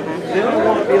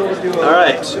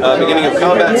 Alright, beginning of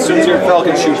combat, Suntir Fel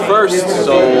can shoot first,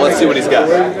 so let's see what he's got.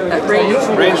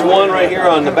 Range 1 right here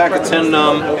on the back of 10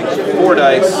 num, 4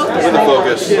 dice with a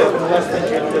focus.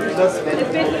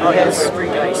 Oh, yeah, this is 3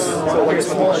 dice.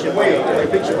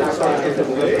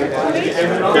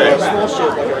 Okay.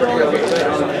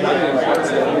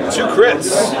 2 crits.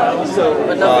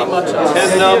 But nothing much else.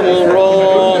 10 num will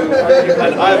roll.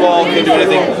 An eyeball can do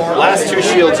anything. Last 2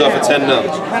 shields off of 10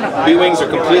 num. B-wings are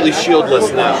completely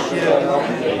shieldless now.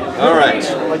 All right.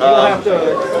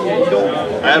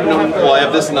 I have no. Well, I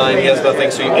have this 9. He has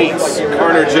nothing, so he 8s.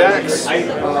 Carter Jax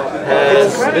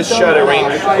has this shot at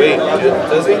range. Wait,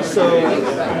 does he?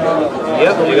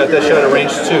 Yep, you got that shot at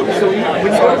range 2. So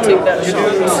I'll take that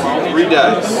shot. 3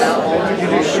 dice.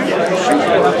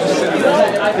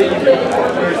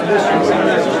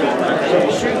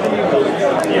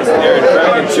 Aaron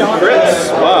cracking 2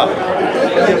 crits. Wow.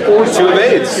 2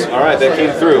 evades. All right, that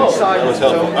came through. That was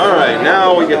helpful. All right,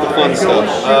 now we get the fun stuff.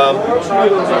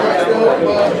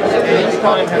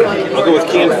 I'll go with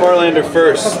Kean Farlander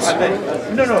first.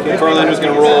 Kean Farlander's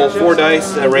going to roll 4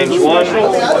 dice at range 1.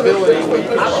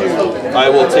 I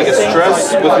will take a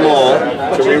stress with Maul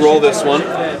to re-roll this one.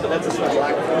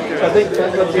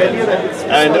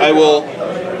 And I will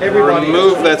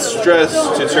remove that stress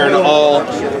to turn all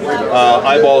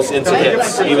eyeballs into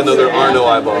hits, even though there are no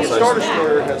eyeballs.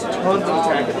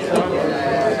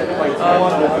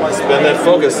 Spend that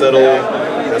focus,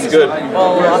 that's good.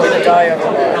 Well, I'm going to die over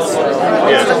that, so...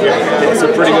 Yeah, it's a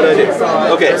pretty good idea.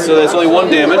 Okay, so that's only 1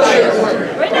 damage.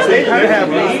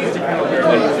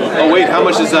 Oh wait, how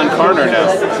much is on Karner now?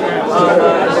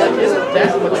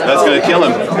 That's going to kill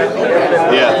him.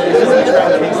 Yeah.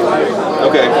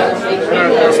 Okay.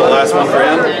 That's the last one for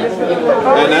him.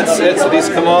 And that's it. So these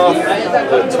come off.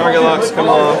 The target locks come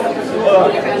off.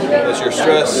 That's your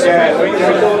stress.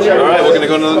 Alright, we're going to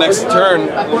go to the next turn.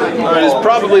 Alright, it's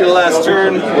probably the last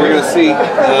turn. We're going to see.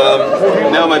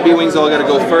 Now my B-Wings all got to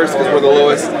go first because we're the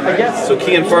lowest. So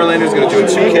Kean Farlander's going to do a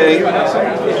 2K.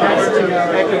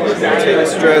 Take a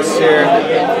stress here.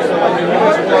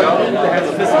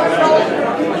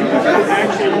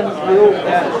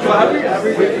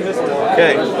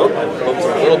 Okay, oh,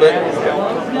 a little bit.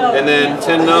 And then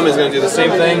 10 num is going to do the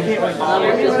same thing.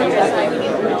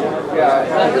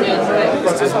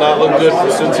 This does not look good for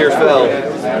Suntir Fell.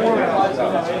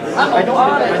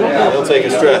 He'll take a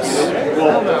stress.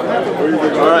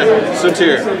 Alright,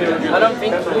 Suntir. I don't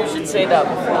think you should say that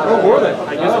before.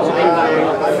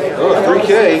 Oh,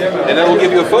 3K, and that will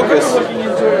give you a focus.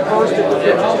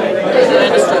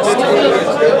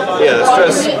 Yeah, the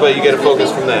stress, but you get a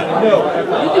focus from that.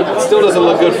 It still doesn't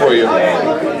look good for you,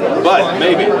 but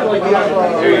maybe.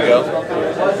 There you go.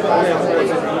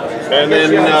 And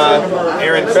then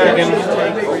Aaron Kraken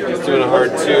is doing a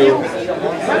hard 2.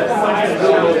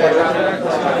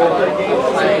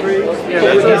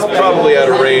 He's probably out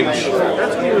of range,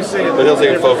 but he'll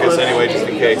take a focus anyway, just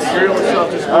in case.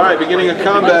 Alright, beginning of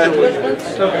combat,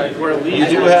 you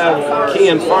do have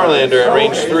Kean Farlander at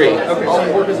range 3.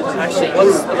 Actually,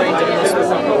 what's the range of this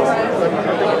one?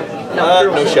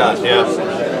 No shot, yeah.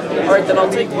 Alright, then I'll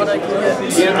take what I can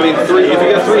get. Yeah, I mean, 3. If you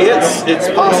get 3 hits, it's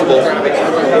possible.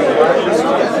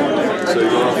 So you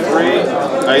go 3.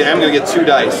 I am going to get 2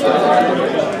 dice, though.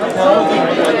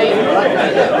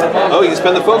 Oh, you can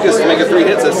spend the focus to make it 3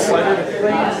 hits.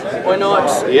 Why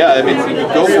not? Yeah, I mean, you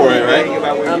can go for it, right?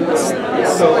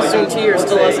 Suntir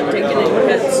still hasn't taken any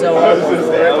hits, so...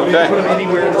 Okay.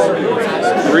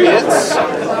 3 hits.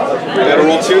 We gotta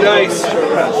roll 2 dice.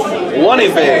 1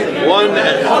 evade. 1,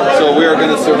 so we are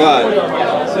gonna survive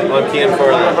on Kean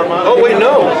Farlander. Oh, wait,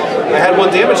 no. I had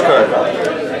 1 damage card.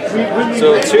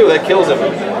 So 2, that kills him.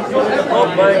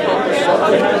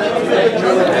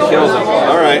 That kills him.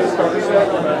 Alright.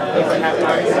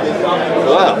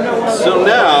 Well, so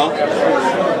now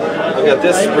I've got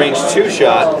this range 2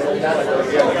 shot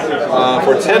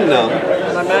for 10 num. I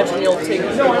imagine you'll take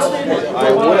it.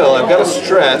 I will. I've got a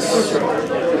stress.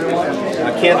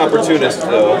 I can't opportunist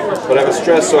though, but I have a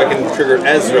stress so I can trigger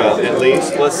Ezra at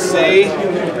least. Let's see.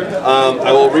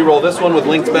 I will re-roll this one with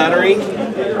linked battery,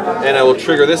 and I will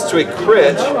trigger this to a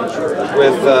crit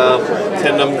with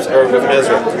 10 nums or with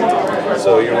Ezra.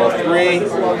 So you roll 3.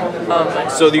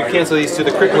 So you cancel these 2.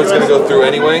 The crit one's going to go through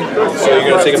anyway. So you're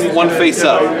going to take 1 face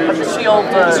up. Shield.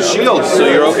 It's a shield, so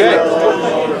you're okay.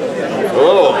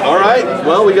 Oh, all right.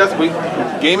 Well,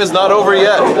 game is not over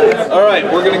yet. All right,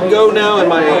 we're going to go now, and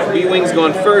my B-Wing's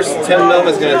going first. 10 num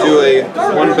is going to do a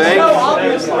 1 bank.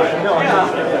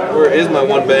 Where is my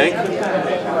 1 bank?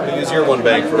 I'll use your 1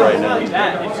 bank for right now.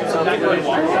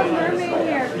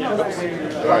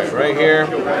 All right, right here.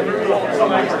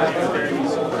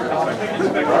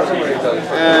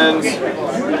 And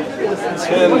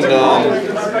 10 num.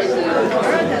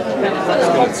 It's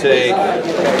going to take...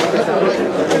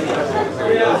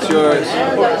 That's yours.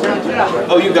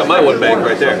 Oh, you got my one bank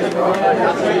right there. I'm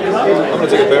gonna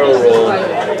take a barrel roll.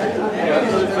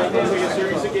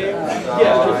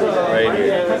 Right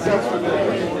here.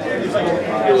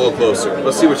 Get a little closer.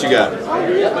 Let's see what you got.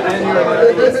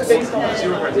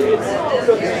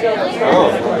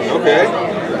 Oh, okay.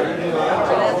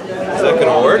 Is that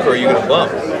gonna work, or are you gonna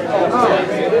bump?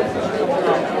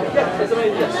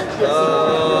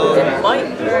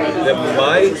 It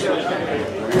might.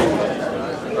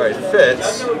 Alright,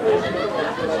 fits.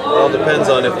 All depends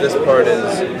on if this part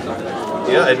is...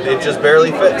 Yeah, it just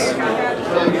barely fits.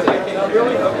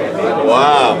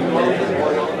 Wow.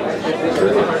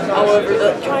 However,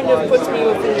 that kind of puts me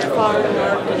within your firing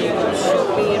arc and you can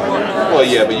shoot me and whatnot. Well,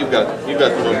 yeah, but you've got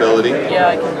the mobility. Yeah,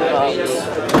 I can do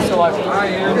that. So I can...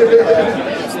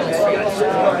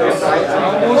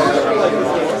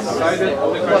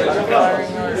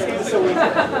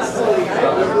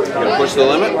 Gonna push the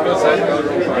limit?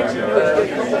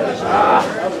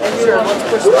 Sure, let's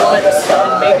push the limits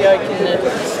and maybe I can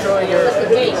destroy your...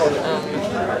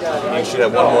 You should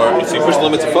have one more. So you push the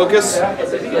limit to focus?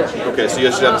 Okay, so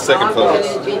you should have a second focus.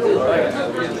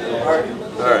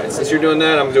 Alright, since you're doing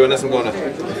that, I'm doing this. I'm going to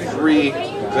 3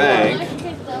 bank.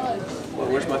 Well,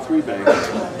 where's my 3 bank?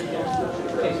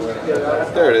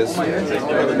 There it is. I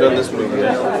haven't done this move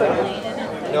yet.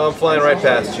 No, I'm flying right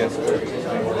past you.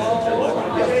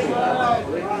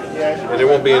 And there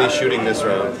won't be any shooting this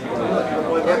round.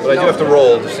 But I do have to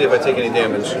roll to see if I take any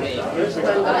damage.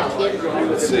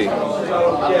 Let's see.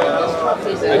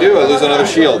 I do. I lose another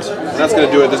shield. And that's going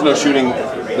to do it. There's no shooting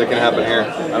that can happen here.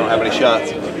 I don't have any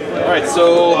shots. Alright,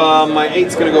 so my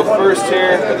 8's going to go first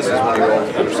here. But this is when you roll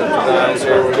Interceptor dials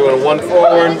here. We're doing a 1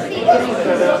 forward.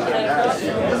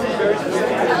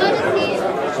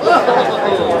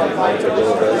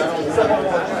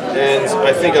 And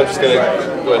I think I'm just going to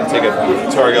go ahead and take a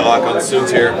target lock on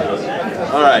Soon's here.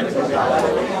 Alright.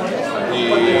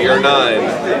 You're 9.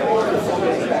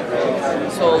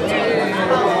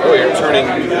 Oh, you're turning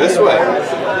this way.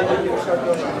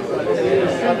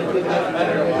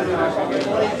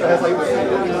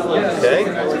 Okay.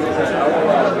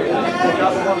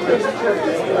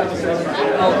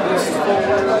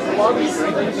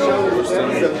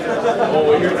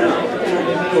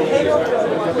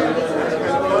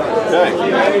 Okay.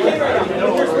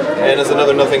 And it's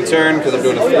another nothing turn because I'm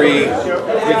doing a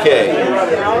 3K.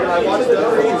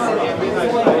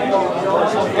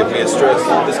 Give me a stress.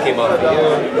 This came off of you.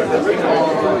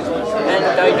 And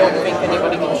I don't think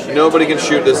anybody can shoot. Nobody can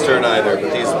shoot this turn either,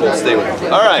 but these will stay with me.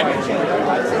 Alright.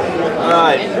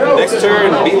 Alright. Next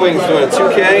turn, B-Wing's doing a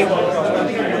 2K.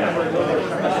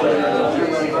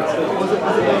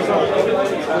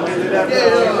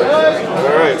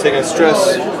 Alright, taking a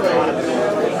stress.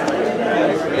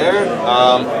 There.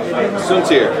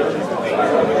 Suntir.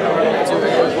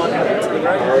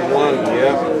 Hard 1,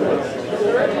 yeah.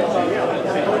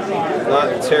 Not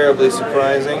terribly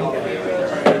surprising.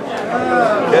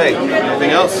 Okay,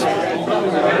 anything else?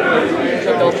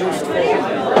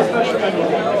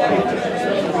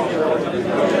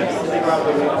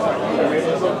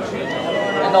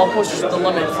 And I'll push the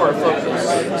limit for a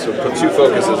focus. So put 2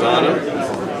 focuses on him.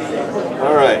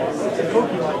 Alright.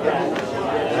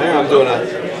 There, I'm doing a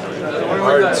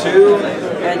hard 2.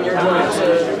 And you're going to...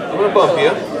 I'm going to bump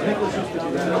you.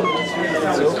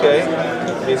 It's okay.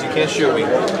 It means you can't shoot me.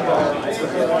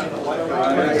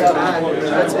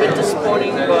 That's a bit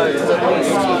disappointing, but at least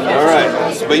you can. Alright,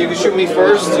 but you can shoot me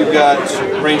first. You've got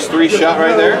range 3 shot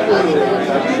right there.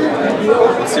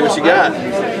 Let's see what you got.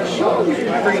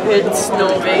 3 hits, no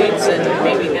evades, and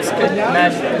maybe this could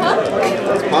match it.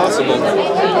 It's possible.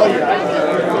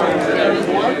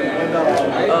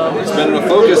 Spending a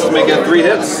focus to make it 3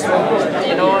 hits.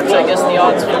 You know what? I guess the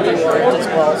odds will be worth as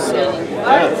well. So.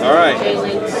 Yeah, alright.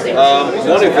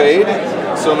 1 evade.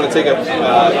 So I'm going to take a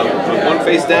 1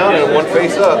 face down and a 1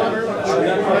 face up.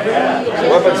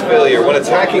 Weapons failure. When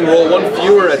attacking, roll 1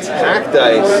 fewer attack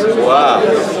dice. Wow.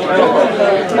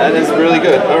 That is really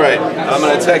good. Alright, I'm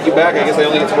going to attack you back. I guess I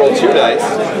only get to roll 2 dice.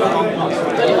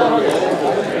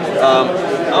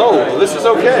 Oh, well, this is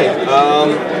okay.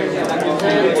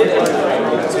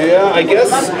 Yeah, I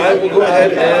guess I will go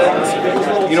ahead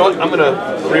and... You know what? I'm going to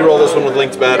re-roll this one with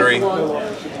linked battery.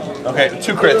 Okay,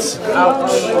 2 crits.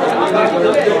 Ouch.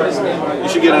 You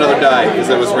should get another die, because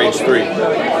that was range 3.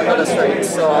 That's right,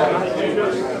 so...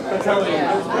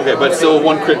 Okay, but still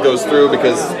 1 crit goes through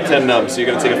because 10 nub, so you're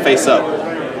going to take a face up.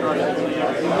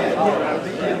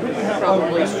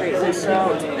 Probably straight this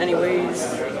out.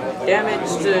 Anyways,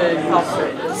 damage to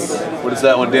cockpit. What is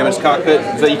that one? Damage cockpit?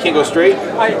 Is that you can't go straight?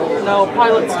 No,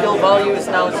 pilot skill value is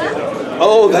now 0.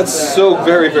 Oh, that's so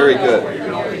very, very good.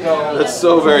 That's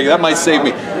so very. That might save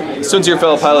me. Suntier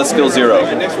fell, pilot skill 0.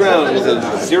 Next round is a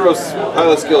 0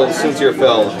 pilot skill Suntier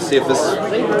fell. See if this.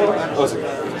 Oh, it's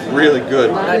really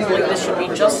good. I believe this should be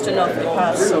just enough to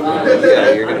pass. So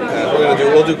yeah, you're gonna pass.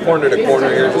 We'll do corner to corner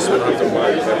here, just so we don't have to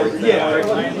mark everything.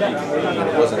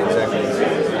 It wasn't exactly.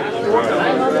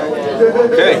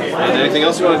 Okay. And anything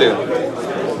else you want to do?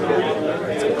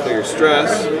 Clear your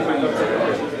stress.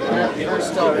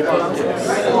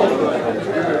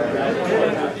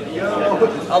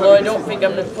 Although I don't think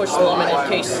I'm going to push the limit in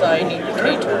case I need the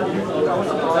K turn.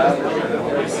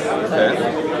 Okay.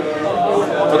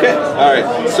 Okay, alright,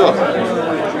 so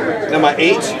now my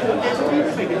 8.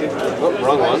 Oh,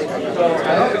 wrong one.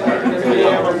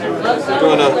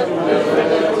 Doing a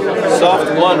soft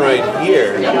 1 right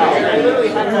here.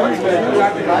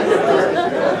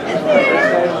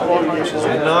 Which is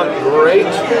not great.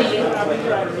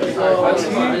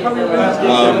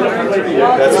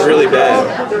 That's really bad.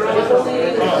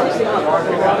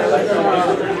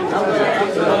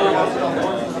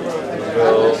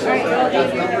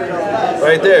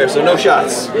 Right there, so no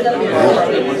shots. But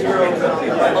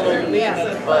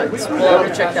we'll have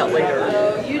to check that later.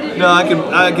 No, I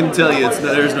can tell you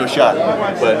there's no shot.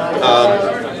 But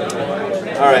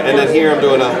all right, and then here I'm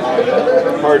doing a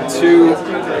hard 2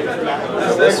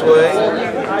 this way.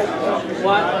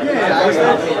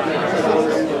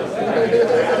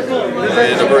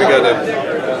 And I've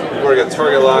already got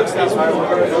target locks.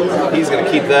 He's going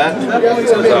to keep that.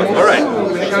 All right.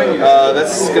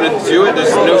 That's going to do it.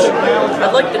 There's no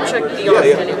I'd like to check the arc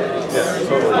anyway. Yeah,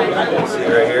 totally. See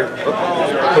right here? Oh,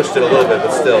 pushed it a little bit,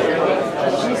 but still.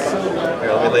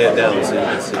 Here, let me lay it down so you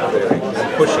can see clearly.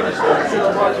 I'm pushing it. I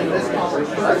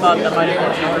thought that might have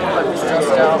been I was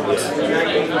stressed out.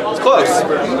 It's close.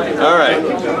 All right.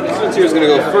 Suntier's going to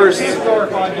go first. So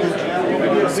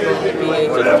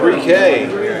 3K.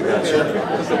 Gotcha.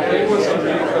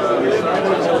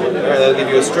 Alright, that'll give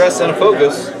you a stress and a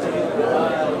focus.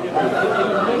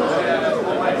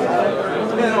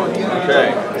 Okay.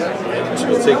 So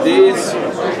we'll take these.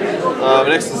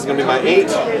 Next is going to be my 8.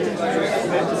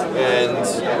 And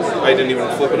I didn't even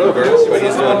flip it over, but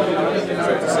he's doing.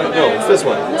 No, it's this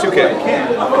one. 2K.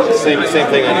 Same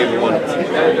thing on either one.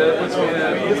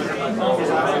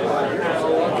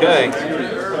 Okay.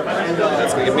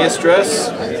 That's going to give me a stress.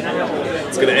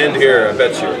 It's going to end here, I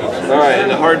bet you. Alright, and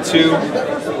the hard 2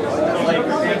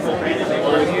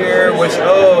 over here, which,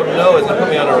 oh no, it's going to put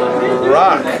me on a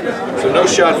rock. So no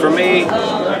shot for me,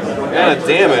 and a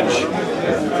damage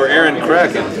for Aaron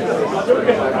Kraken.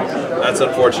 That's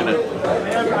unfortunate.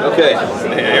 Okay,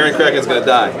 Aaron Kraken's going to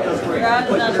die.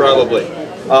 Probably.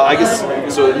 I guess,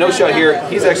 so no shot here.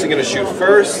 He's actually going to shoot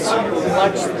first.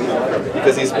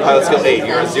 Because he's pilot skill 8.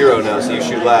 You're a 0 now, so you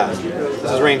shoot last.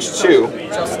 This is range 2.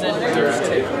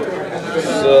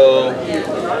 So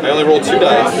I only rolled 2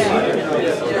 dice.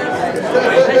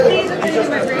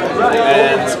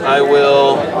 And I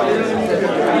will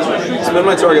spend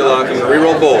my target lock. I'm going to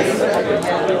reroll both.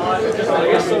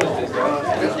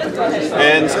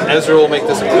 And Ezra will make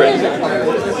this a crit.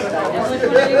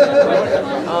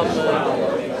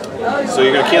 So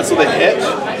you're going to cancel the hit,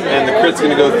 and the crit's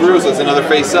going to go through, so it's another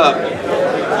face up.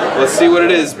 Let's see what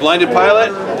it is. Blinded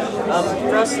pilot?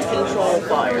 Thrust control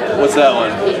fire. What's that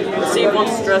one? See if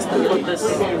once stressed and put this.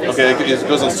 Okay, it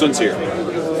goes on Suntier.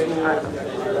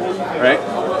 Right?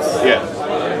 Yeah.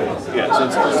 Yeah,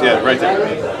 Suntier. Yeah, right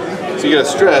there. So you get a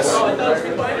stress.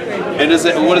 And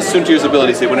what does Suntier's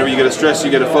ability say? Whenever you get a stress,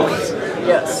 you get a focus?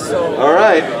 Yes, so.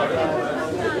 Alright.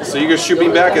 So you're going to shoot me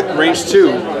back at range 2.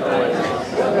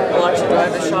 I'll actually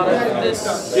drive a shot at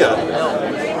this. Yeah. No.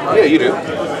 Yeah, you do.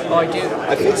 Oh, I do?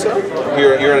 I think so.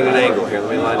 You're at an angle here. Let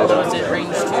me line it up. Was it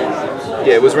range 2?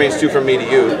 Yeah, it was range 2 from me to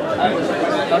you.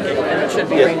 Okay, and it should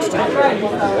be range 2.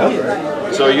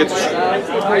 Yeah. So you get to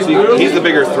see, he's the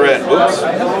bigger threat. Oops. So,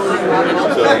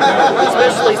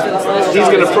 Especially since this he's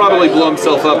going to probably blow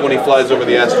himself up when he flies over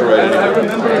the asteroid anyway.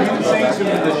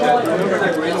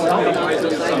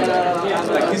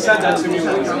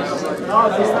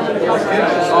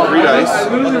 3 dice.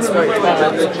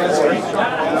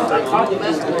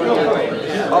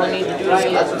 All I need to do is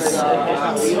get this.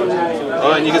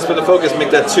 Oh, and you can spend the focus,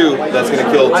 make that 2. That's going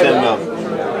to kill 10 now.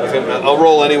 I'll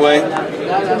roll anyway.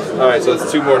 Alright, so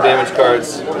it's 2 more damage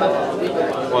cards.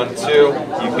 1, 2.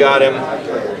 You got him.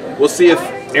 We'll see if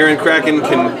Aaron Kraken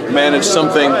can manage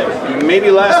something. Maybe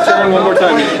last turn one more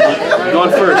time. He's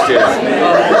gone first here.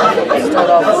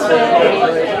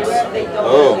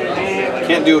 Oh.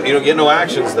 Can't do, you don't get no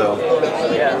actions though.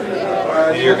 Yeah.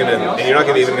 And you're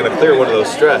not even gonna clear one of those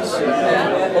stress.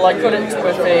 Well, I couldn't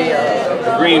with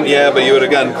a green, yeah, but you would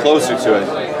have gotten closer to it.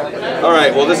 All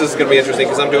right. Well, this is going to be interesting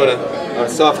because I'm doing a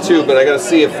soft 2, but I got to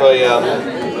see if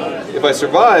I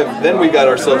survive. Then we got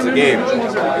ourselves a game.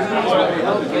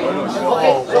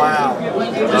 Oh, wow.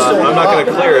 I'm not going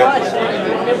to clear it.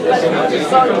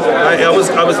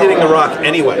 I was hitting the rock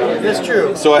anyway. That's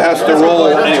true. So I have to roll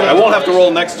anyway. I won't have to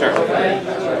roll next turn.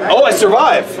 Oh, I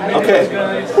survive. Okay.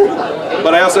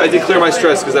 But I did clear my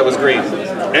stress because that was green,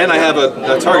 and I have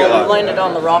a target lock. Landed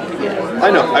on the rock again. I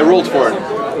know. I rolled for it,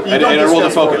 and I rolled the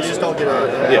focus. You just don't get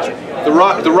a Yeah.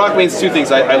 The rock means 2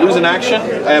 things. I lose an action.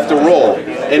 I have to roll,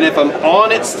 and if I'm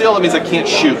on it still, it means I can't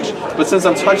shoot. But since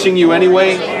I'm touching you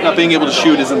anyway, not being able to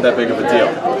shoot isn't that big of a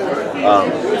deal.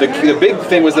 The big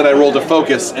thing was that I rolled a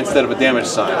focus instead of a damage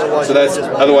sign. So that's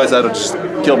otherwise I'd have just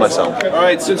killed myself. All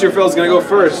right, since your fell's gonna go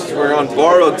first, we're on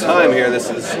borrowed time here. This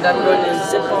is. And I'm going to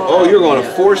zip on. Oh, you're going to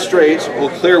 4 straight. We'll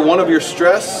clear 1 of your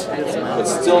stress, but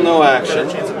still no action.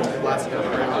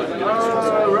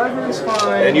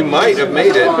 And you might have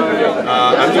made it.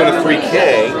 I'm doing a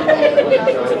 3K.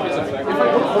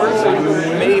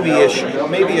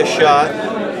 Maybe a shot.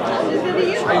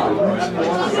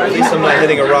 At least I'm not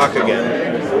hitting a rock again.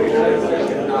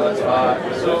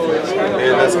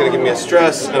 And that's going to give me a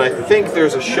stress. And I think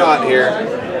there's a shot here.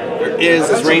 There is.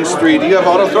 It's range 3. Do you have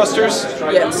auto thrusters?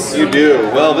 Yes. You do.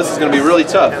 Well, this is going to be really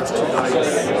tough.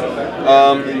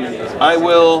 I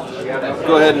will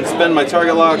go ahead and spend my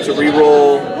target lock to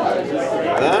re-roll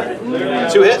that.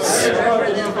 2 hits.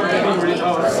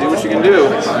 See what you can do.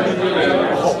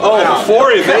 Oh,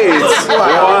 4 evades.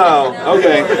 Wow.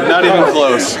 Okay, not even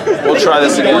close. We'll try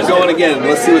this again. We're going again.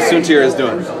 Let's see what Suntir is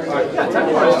doing.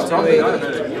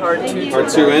 Hard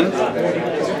 2 in.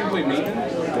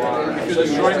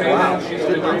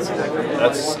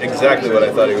 That's exactly what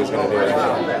I thought he was going to do.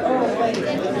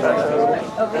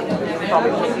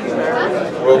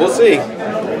 Well, we'll see.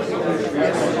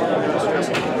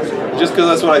 Just because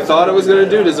that's what I thought I was going to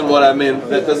do doesn't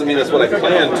that doesn't mean that's what I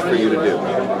planned for you to do.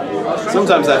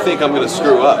 Sometimes I think I'm going to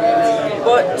screw up.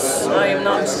 But I am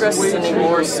not stressed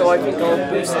anymore, so I can go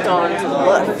boost on to the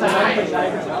left.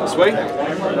 This way?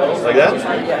 Like that?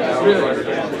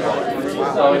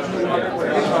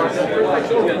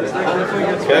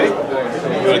 Okay.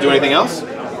 You want to do anything else?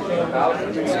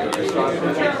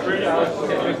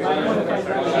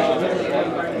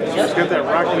 Just get that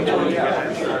rock between you.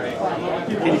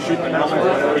 Can you shoot the mouse?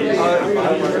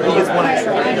 He gets 1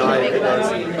 extra die if it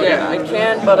does. Yeah, I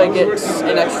can, but I get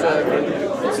an extra.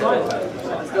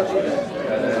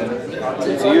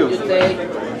 To you.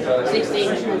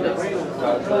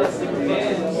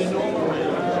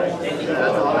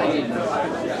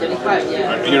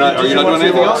 Are you not doing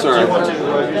anything else, or?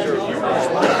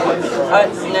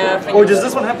 Or does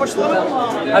this one have push the limit?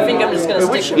 I think I'm just gonna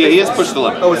stick. Yeah, he has pushed the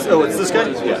limit. Oh, it's this guy?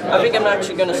 Yeah. I think I'm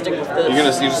actually gonna stick with this.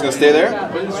 You're just gonna stay there?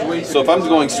 So if I'm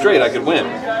going straight, I could win,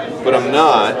 but I'm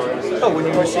not. Oh, when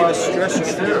you receive a stress, you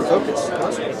get to focus.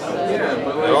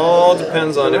 It all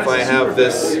depends on if I have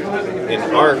this in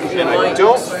arc, and I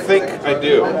don't think I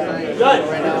do.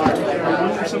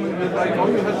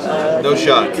 No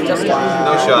shot. No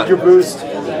shot. Your boost.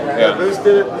 Yeah. Boost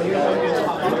did it.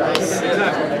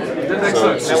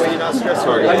 So it's just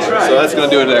target. So that's going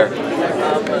to do it there.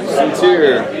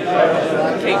 Suntir.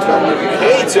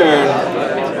 K-turn.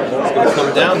 It's going to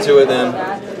come down to it then.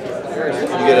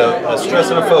 You get a stress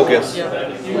and a focus.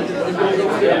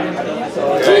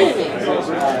 Okay.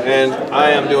 And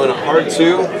I am doing a hard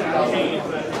 2.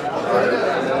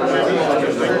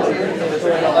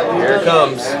 Here it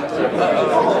comes.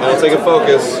 I'll take a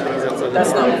focus.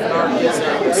 That's not an arm, is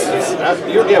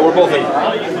it? Yeah, we're both in.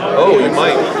 Oh, you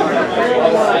might.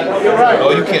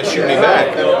 Oh, you can't shoot me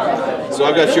back. So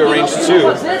I've got you at range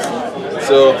 2.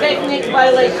 So,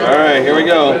 alright, here we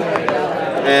go.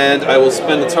 And I will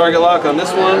spend the target lock on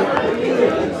this one.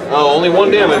 Oh, only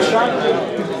 1 damage.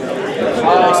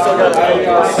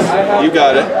 You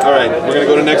got it. Alright, we're going to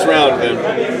go to next round then.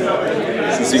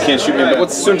 So you can't shoot me back.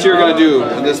 What's Suntir going to do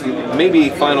in this maybe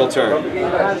final turn?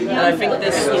 And I think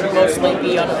this would mostly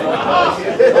be unavoidable.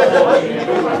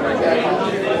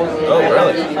 Oh,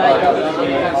 really?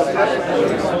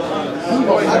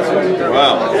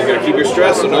 Wow, you're going to keep your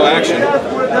stress, so no action. Yeah,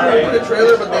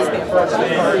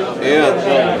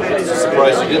 well, I'm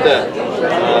surprised you did that.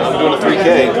 I'm doing a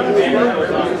 3K.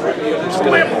 I'm just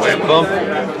going to bump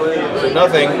to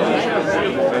nothing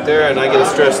right there, and I get a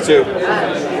stress too.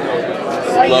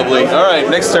 Lovely. All right,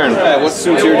 next turn. All right, what's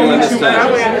Suntir doing this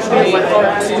time?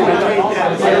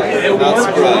 Not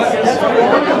surprised.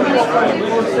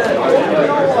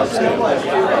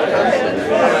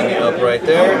 Bring you up right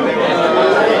there.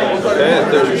 Okay,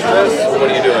 there's your stress. What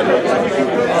are you doing?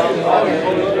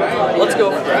 Let's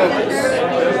go for focus.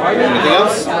 Anything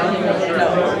else?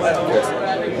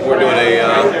 We're doing a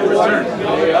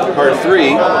hard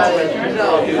 3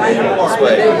 this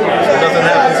way. So nothing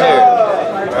happens here.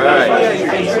 Alright.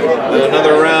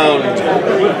 Another round.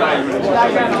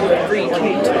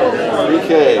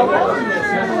 3K.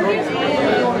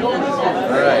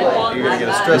 Alright. You're going to get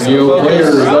a stressful focus.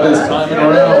 Players, that is timing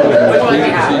around. Please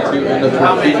proceed to end of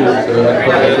procedures.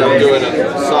 And I'm doing a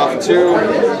soft 2.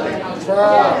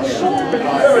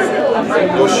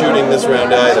 No shooting this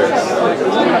round either.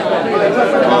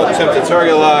 I'll attempt a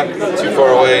target lock, too far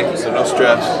away, so no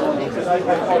stress.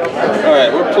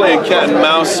 Alright, we're playing cat and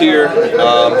mouse here.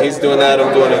 He's doing that,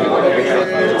 I'm doing a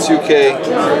 2K,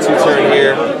 2-turn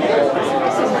here.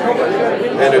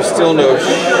 And there's still no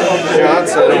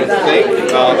shots, I don't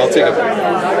think. I'll take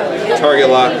a target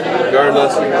lock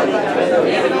regardless.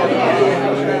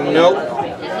 Nope.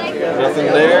 Nothing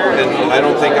there, and I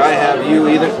don't think I have you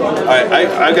either.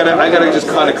 I gotta just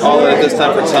kind of call it at this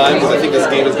time for time, because I think this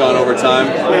game has gone over time,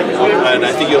 and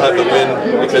I think you'll have to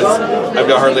win because I've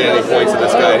got hardly any points to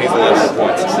this guy, and he's the last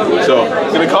points. So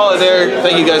I'm gonna call it there.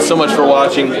 Thank you guys so much for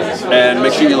watching, and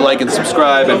make sure you like and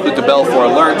subscribe and click the bell for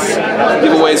alerts.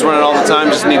 Giveaways running all the time.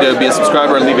 Just need to be a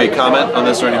subscriber and leave a comment on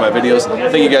this or any of my videos.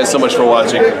 Thank you guys so much for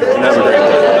watching, and have a great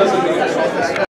day.